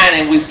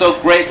united, and we're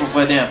so grateful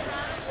for them.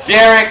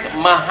 Derek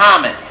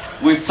Muhammad,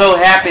 we're so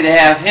happy to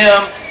have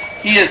him.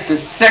 He is the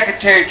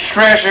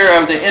Secretary-Treasurer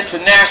of the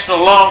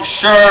International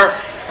Longshore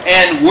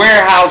and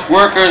Warehouse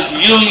Workers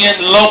Union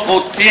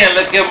Local 10.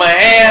 Let's give him a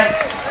hand.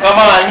 Come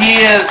on,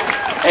 he is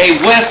a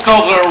West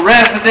Oakland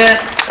resident.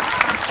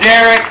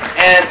 Derek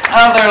and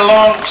other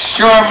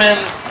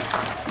longshoremen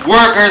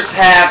workers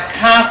have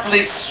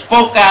constantly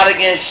spoke out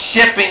against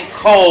shipping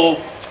coal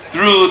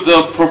through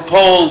the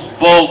proposed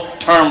bulk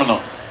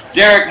terminal.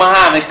 Derek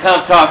Muhammad,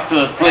 come talk to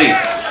us, please.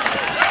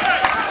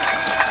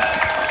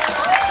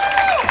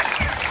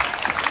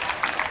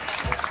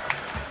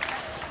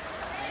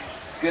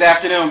 Good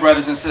afternoon,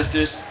 brothers and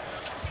sisters.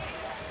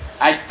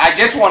 I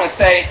just want to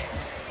say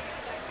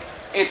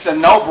it's a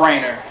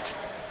no-brainer.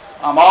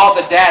 All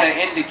the data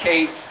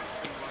indicates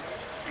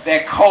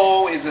that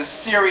coal is a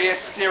serious,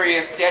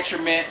 serious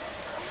detriment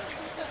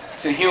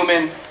to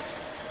human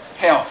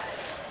health.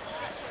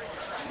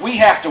 We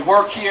have to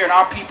work here and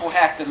our people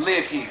have to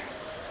live here.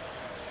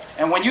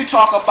 And when you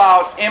talk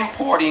about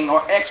importing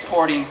or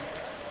exporting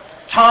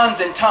tons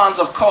and tons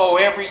of coal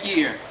every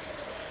year,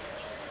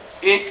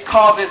 it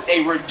causes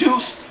a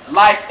reduced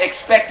life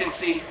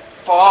expectancy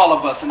for all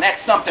of us, and that's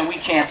something we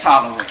can't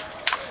tolerate.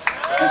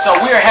 And so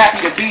we're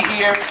happy to be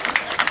here,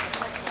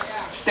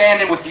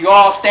 standing with you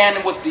all,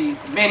 standing with the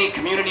many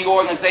community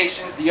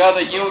organizations, the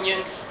other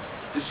unions,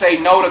 to say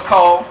no to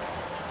coal.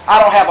 I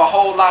don't have a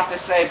whole lot to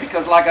say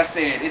because, like I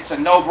said, it's a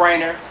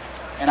no-brainer,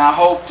 and I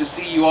hope to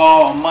see you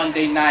all on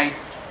Monday night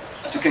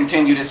to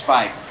continue this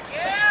fight.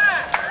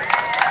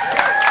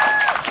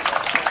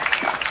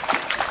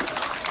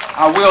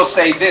 I will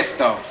say this,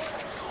 though,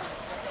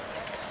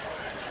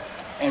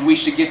 and we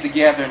should get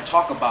together and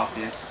talk about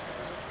this,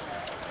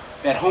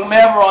 that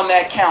whomever on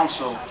that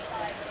council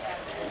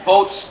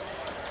votes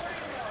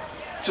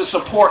to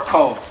support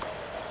coal,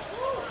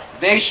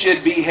 they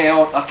should be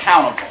held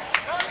accountable.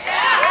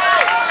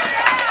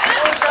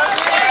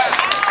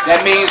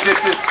 That means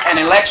this is an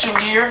election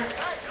year.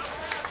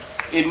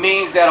 It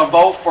means that a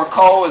vote for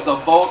coal is a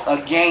vote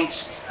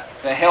against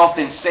the health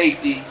and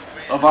safety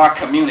of our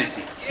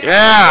community.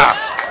 Yeah.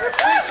 If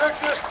we took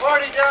this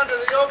party down to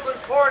the Oakland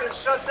port and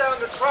shut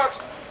down the trucks,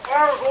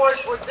 our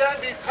voice would then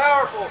be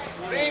powerful.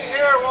 Being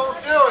here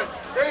won't do it.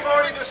 They've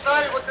already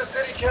decided with the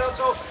city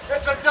council.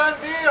 It's a done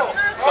deal.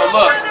 So Our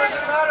look, voice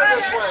doesn't matter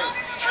this way.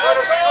 But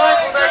a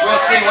strike will make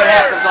we'll see what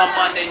happens on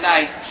Monday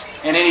night,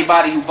 and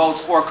anybody who votes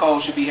for coal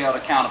should be held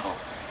accountable.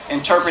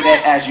 Interpret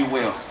that as you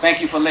will.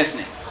 Thank you for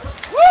listening.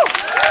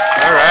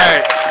 All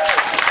right.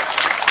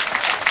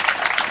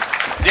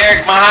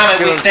 Derek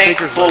Muhammad, we're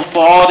thankful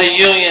for all the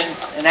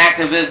unions and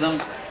activism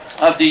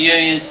of the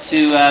unions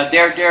to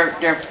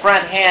their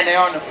front hand. They're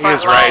on the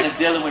front line of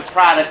dealing with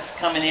products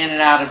coming in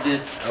and out of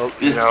this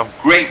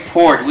great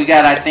port. We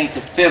got, I think, the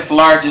 5th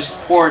largest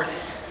port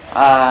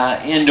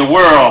in the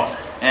world,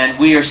 and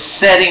we are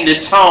setting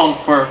the tone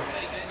for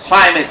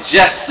climate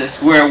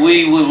justice, where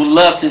we would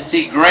love to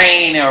see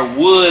grain or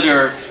wood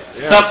or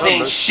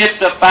something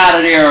shipped up out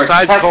of there, or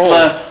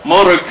Tesla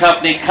Motor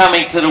Company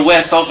coming to the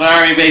West Oakland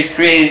Army Base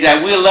creating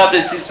that. We'd love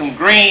to see some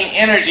green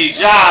energy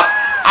jobs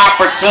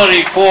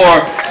opportunity for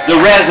the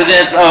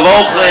residents of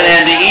Oakland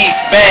and the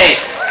East Bay.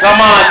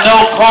 Come on,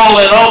 no coal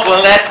in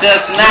Oakland. That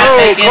does not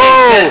make any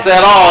sense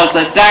at all. It's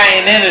a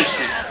dying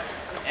industry.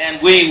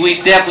 And we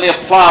definitely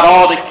applaud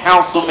all the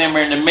council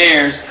members and the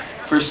mayors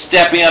for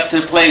stepping up to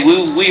the plate.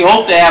 We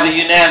hope to have a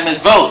unanimous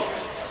vote.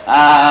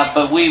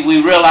 But we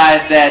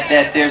realize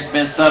that there's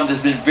been some that's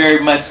been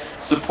very much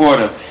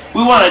supportive.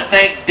 We want to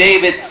thank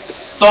David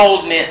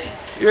Solnit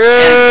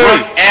and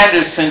Brooke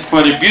Anderson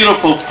for the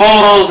beautiful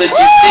photos that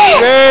you see,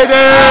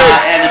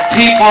 and the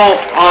people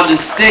on the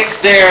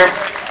sticks there.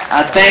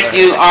 Thank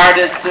you,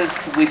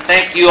 artists. We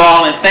thank you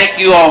all, and thank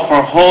you all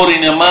for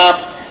holding them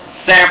up.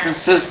 San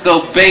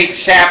Francisco Bay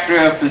Chapter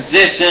of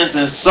Physicians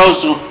and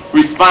Social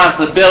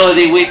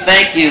Responsibility, we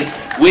thank you.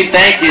 We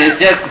thank you.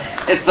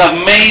 It's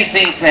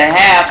amazing to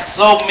have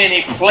so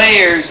many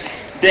players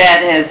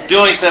that is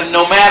doing something,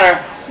 no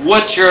matter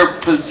what your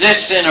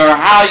position or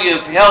how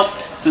you've helped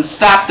to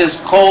stop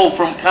this coal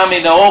from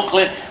coming to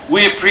Oakland.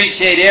 We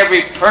appreciate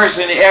every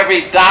person,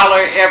 every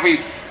dollar, every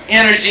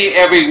energy,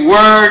 every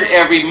word,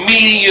 every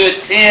meeting you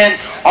attend,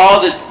 all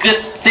the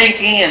good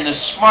thinking and the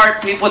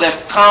smart people that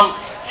have come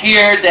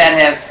here that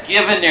has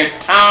given their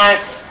time.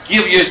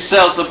 Give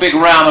yourselves a big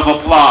round of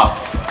applause.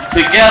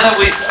 Together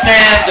we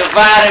stand,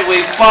 divided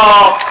we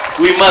fall.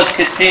 We must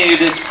continue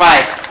this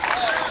fight.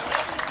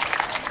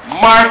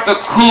 Martha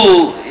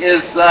Cool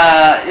is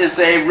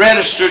a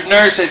registered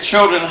nurse at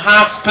Children's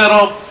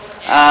Hospital,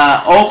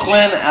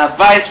 Oakland,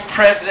 Vice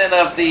President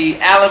of the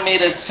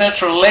Alameda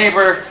Central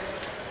Labor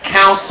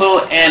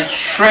Council, and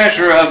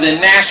Treasurer of the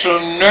National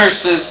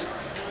Nurses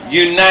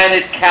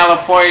United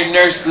California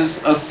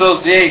Nurses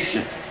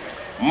Association.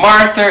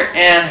 Martha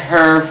and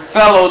her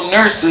fellow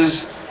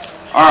nurses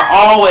are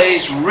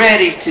always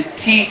ready to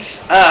teach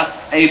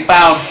us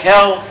about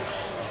health,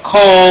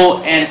 coal,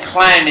 and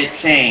climate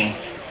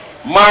change.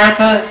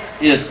 Martha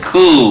is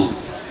cool.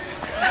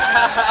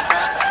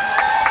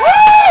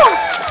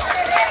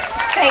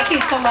 Thank you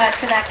so much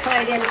for that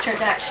kind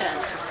introduction.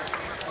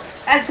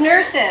 As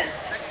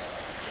nurses,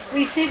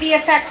 we see the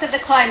effects of the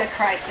climate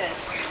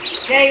crisis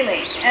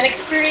daily and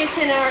experience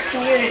it in our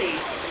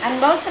communities. And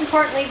most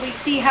importantly, we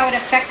see how it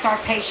affects our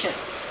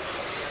patients.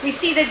 We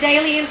see the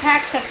daily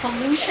impacts of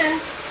pollution,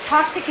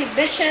 toxic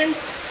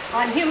emissions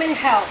on human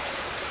health.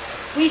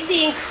 We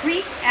see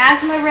increased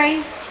asthma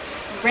rates,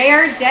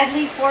 rare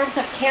deadly forms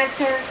of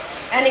cancer,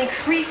 and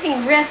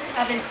increasing risks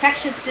of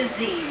infectious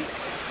disease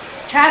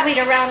traveling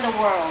around the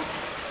world.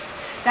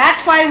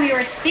 That's why we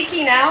are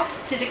speaking out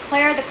to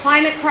declare the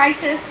climate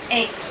crisis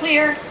a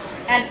clear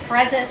and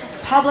present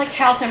public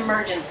health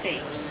emergency.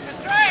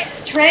 That's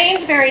right.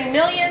 Trains bearing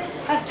millions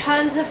of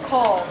tons of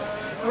coal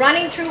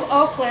running through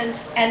Oakland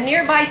and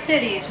nearby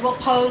cities will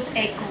pose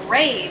a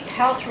grave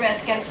health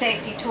risk and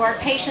safety to our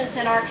patients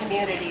and our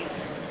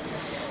communities.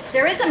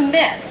 There is a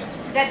myth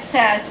that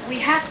says we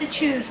have to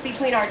choose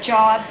between our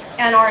jobs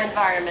and our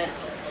environment.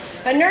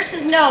 But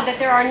nurses know that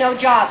there are no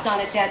jobs on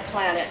a dead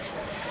planet.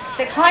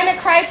 The climate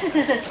crisis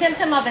is a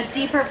symptom of a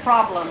deeper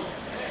problem,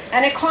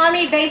 an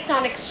economy based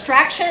on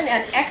extraction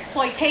and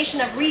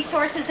exploitation of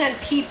resources and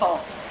people.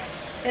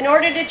 In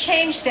order to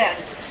change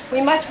this,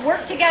 we must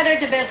work together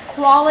to build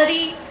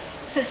quality,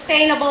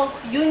 sustainable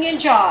union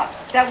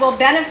jobs that will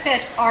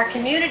benefit our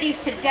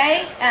communities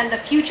today and the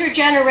future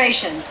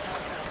generations.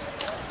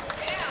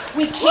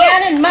 We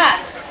can and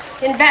must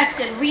invest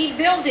in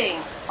rebuilding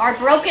our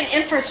broken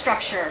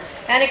infrastructure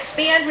and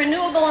expand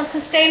renewable and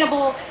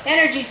sustainable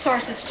energy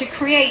sources to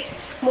create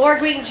more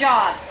green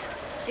jobs.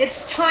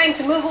 It's time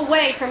to move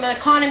away from an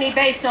economy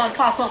based on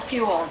fossil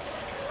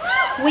fuels.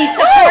 We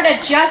support a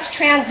just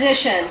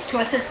transition to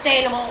a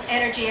sustainable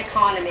energy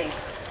economy.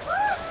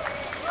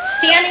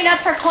 Standing up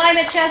for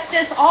climate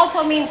justice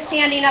also means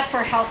standing up for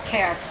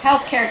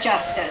healthcare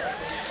justice.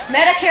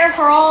 Medicare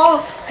for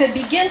all could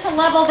begin to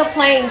level the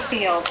playing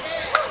field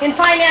in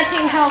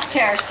financing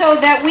healthcare so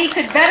that we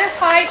could better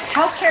fight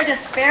healthcare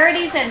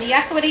disparities and the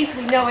equities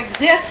we know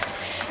exist,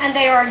 and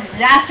they are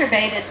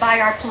exacerbated by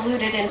our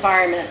polluted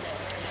environment.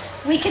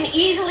 We can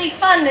easily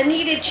fund the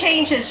needed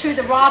changes through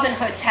the Robin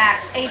Hood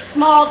tax, a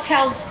small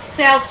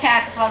sales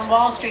tax on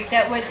Wall Street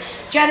that would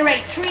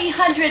generate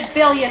 $300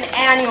 billion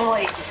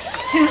annually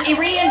to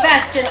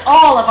reinvest in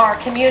all of our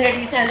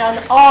communities and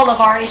on all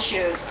of our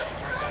issues.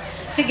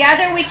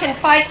 Together we can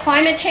fight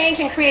climate change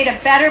and create a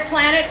better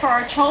planet for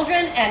our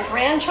children and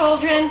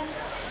grandchildren.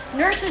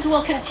 Nurses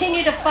will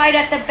continue to fight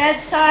at the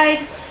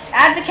bedside,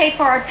 advocate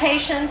for our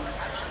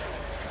patients,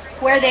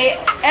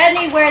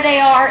 anywhere they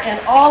are in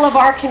all of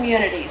our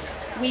communities.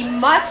 We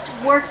must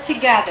work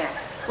together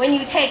When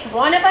you take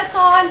one of us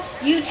on,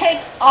 you take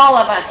all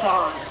of us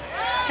on.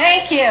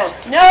 Thank you.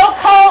 No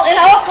coal in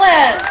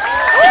Oakland.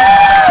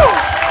 Woo!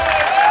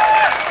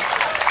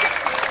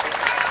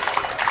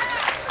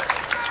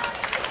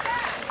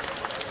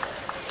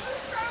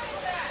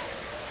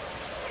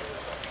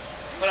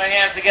 Put our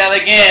hands together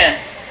again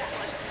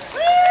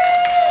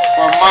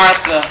for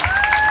Martha,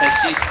 because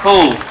she's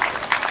cool.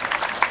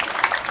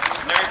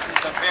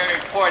 Nurses are very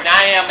important.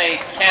 I am a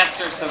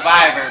cancer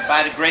survivor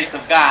by the grace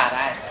of God.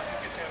 I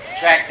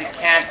contracted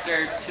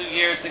cancer 2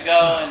 years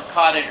ago and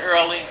caught it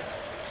early.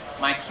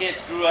 My kids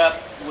grew up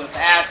with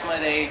asthma.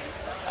 They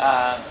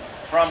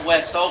from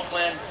West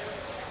Oakland.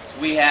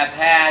 We have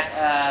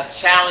had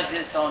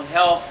challenges on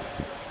health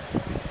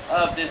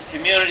of this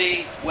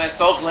community.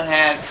 West Oakland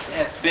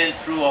has been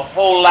through a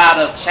whole lot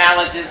of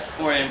challenges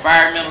for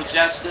environmental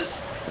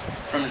justice,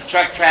 from the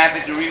truck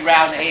traffic to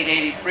rerouting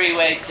 880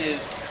 freeway to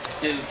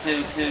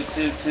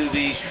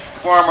the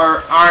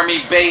former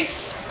Army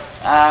Base,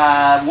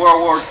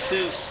 World War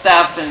II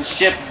stuff and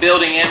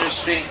shipbuilding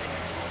industry,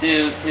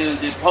 to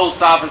the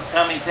post office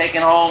coming,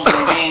 taking homes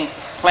and being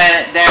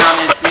planted down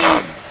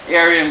into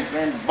area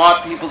and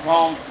bought people's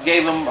homes,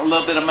 gave them a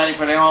little bit of money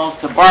for their homes,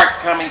 to BART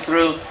coming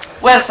through.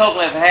 West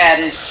Oakland have had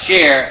its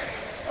share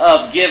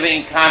of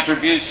giving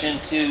contribution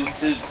to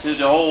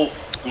the whole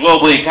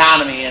global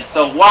economy. And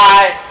so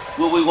why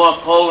would we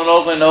want coal in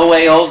Oakland? No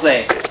way,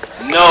 Jose.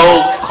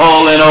 No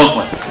coal in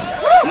Oakland.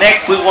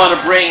 Next, we want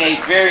to bring a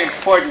very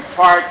important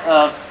part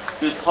of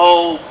this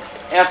whole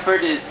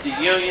effort is the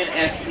union,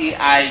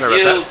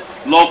 SEIU,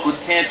 Local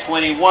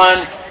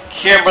 1021.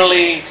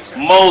 Kimberly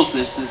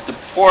Moses is the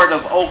Port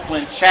of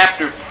Oakland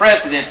chapter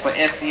president for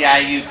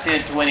SEIU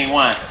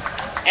 1021,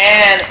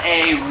 and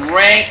a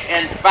rank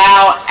and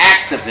file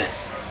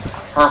activist.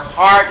 Her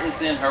heart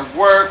is in her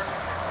work.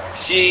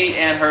 She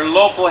and her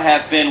local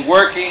have been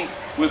working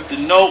with the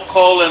No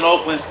Coal in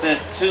Oakland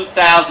since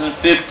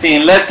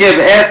 2015. Let's give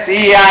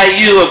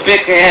SEIU a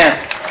big hand.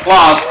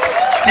 Applause.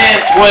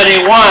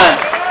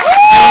 1021.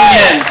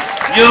 Union,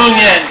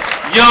 union,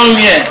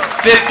 union.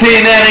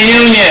 15 and a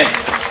union.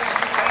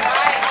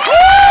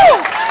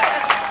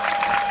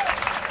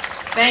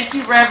 Thank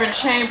you, Reverend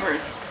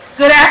Chambers.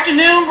 Good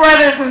afternoon,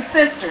 brothers and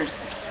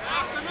sisters.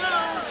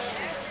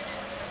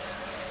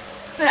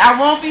 So I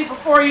won't be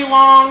before you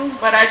long,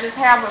 but I just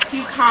have a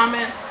few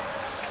comments.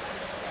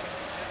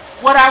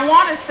 What I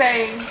want to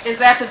say is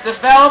that the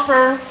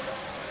developer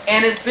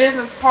and his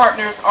business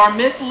partners are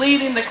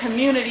misleading the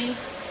community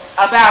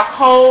about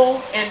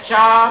coal and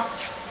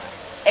jobs,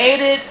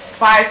 aided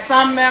by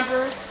some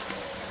members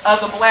of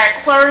the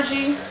black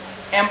clergy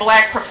and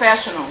black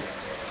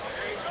professionals.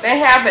 They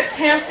have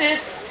attempted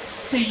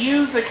to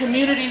use the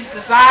community's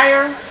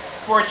desire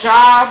for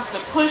jobs to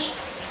push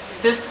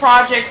this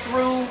project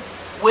through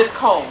with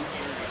coal,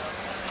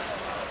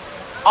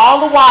 all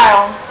the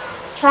while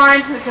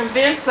trying to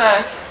convince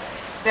us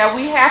that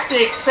we have to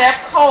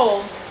accept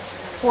coal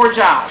for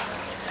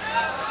jobs.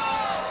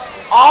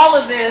 All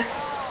of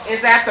this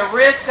is at the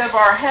risk of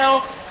our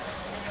health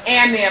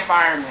and the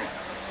environment.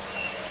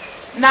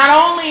 Not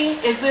only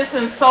is this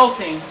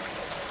insulting,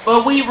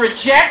 but we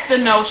reject the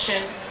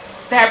notion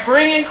that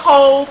bringing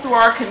coal through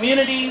our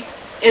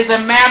communities is a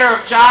matter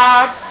of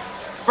jobs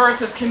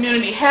versus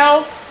community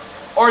health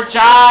or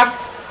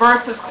jobs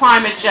versus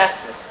climate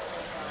justice.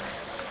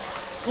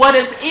 What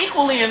is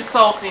equally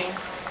insulting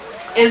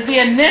is the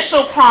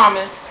initial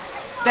promise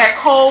that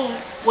coal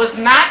was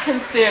not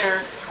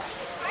considered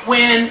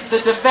when the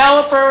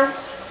developer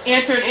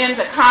entered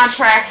into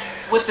contracts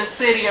with the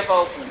city of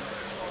Oakland.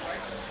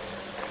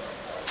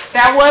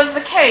 That was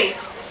the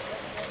case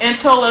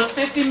until a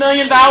 $50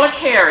 million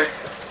carrot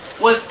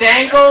was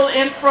dangled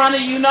in front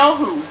of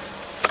you-know-who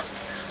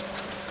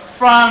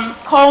from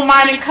coal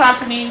mining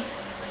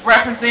companies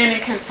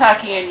representing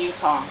Kentucky and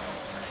Utah.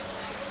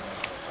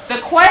 The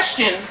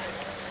question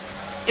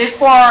is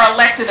for our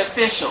elected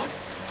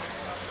officials,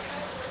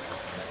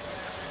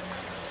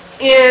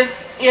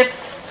 is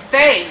if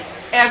they,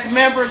 as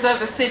members of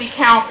the City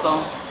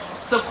Council,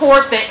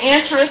 support the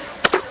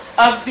interests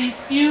of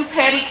these few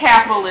petty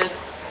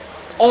capitalists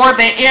or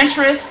the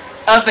interests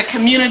of the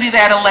community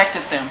that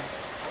elected them.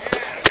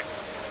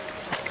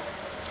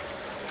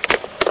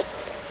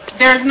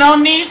 There's no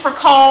need for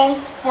coal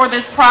for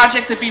this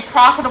project to be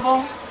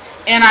profitable,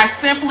 and I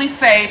simply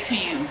say to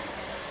you,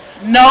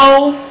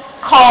 no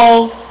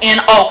coal in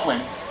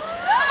Oakland.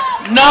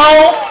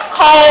 No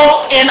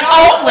coal in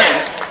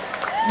Oakland.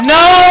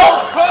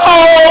 No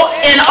coal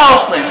in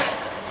Oakland.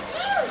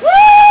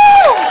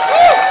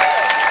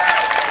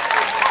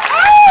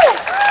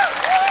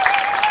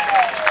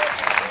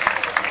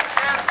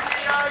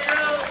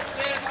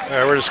 All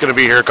right, we're just going to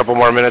be here a couple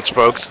more minutes,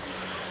 folks,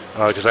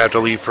 because I have to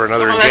leave for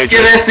another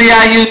engagement. Let's give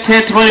SEIU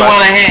 1021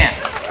 a hand.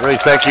 Really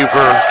thank you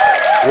for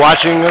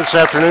watching this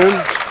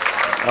afternoon.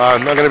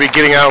 I'm going to be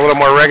getting out a little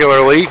more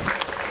regularly,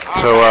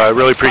 so I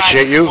really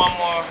appreciate you,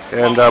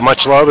 and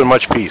much love and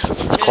much peace.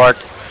 This is Clark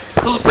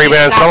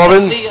Freeman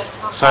Sullivan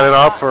signing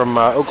off from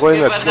Oakland.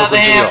 Give another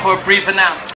hand for a brief announcement.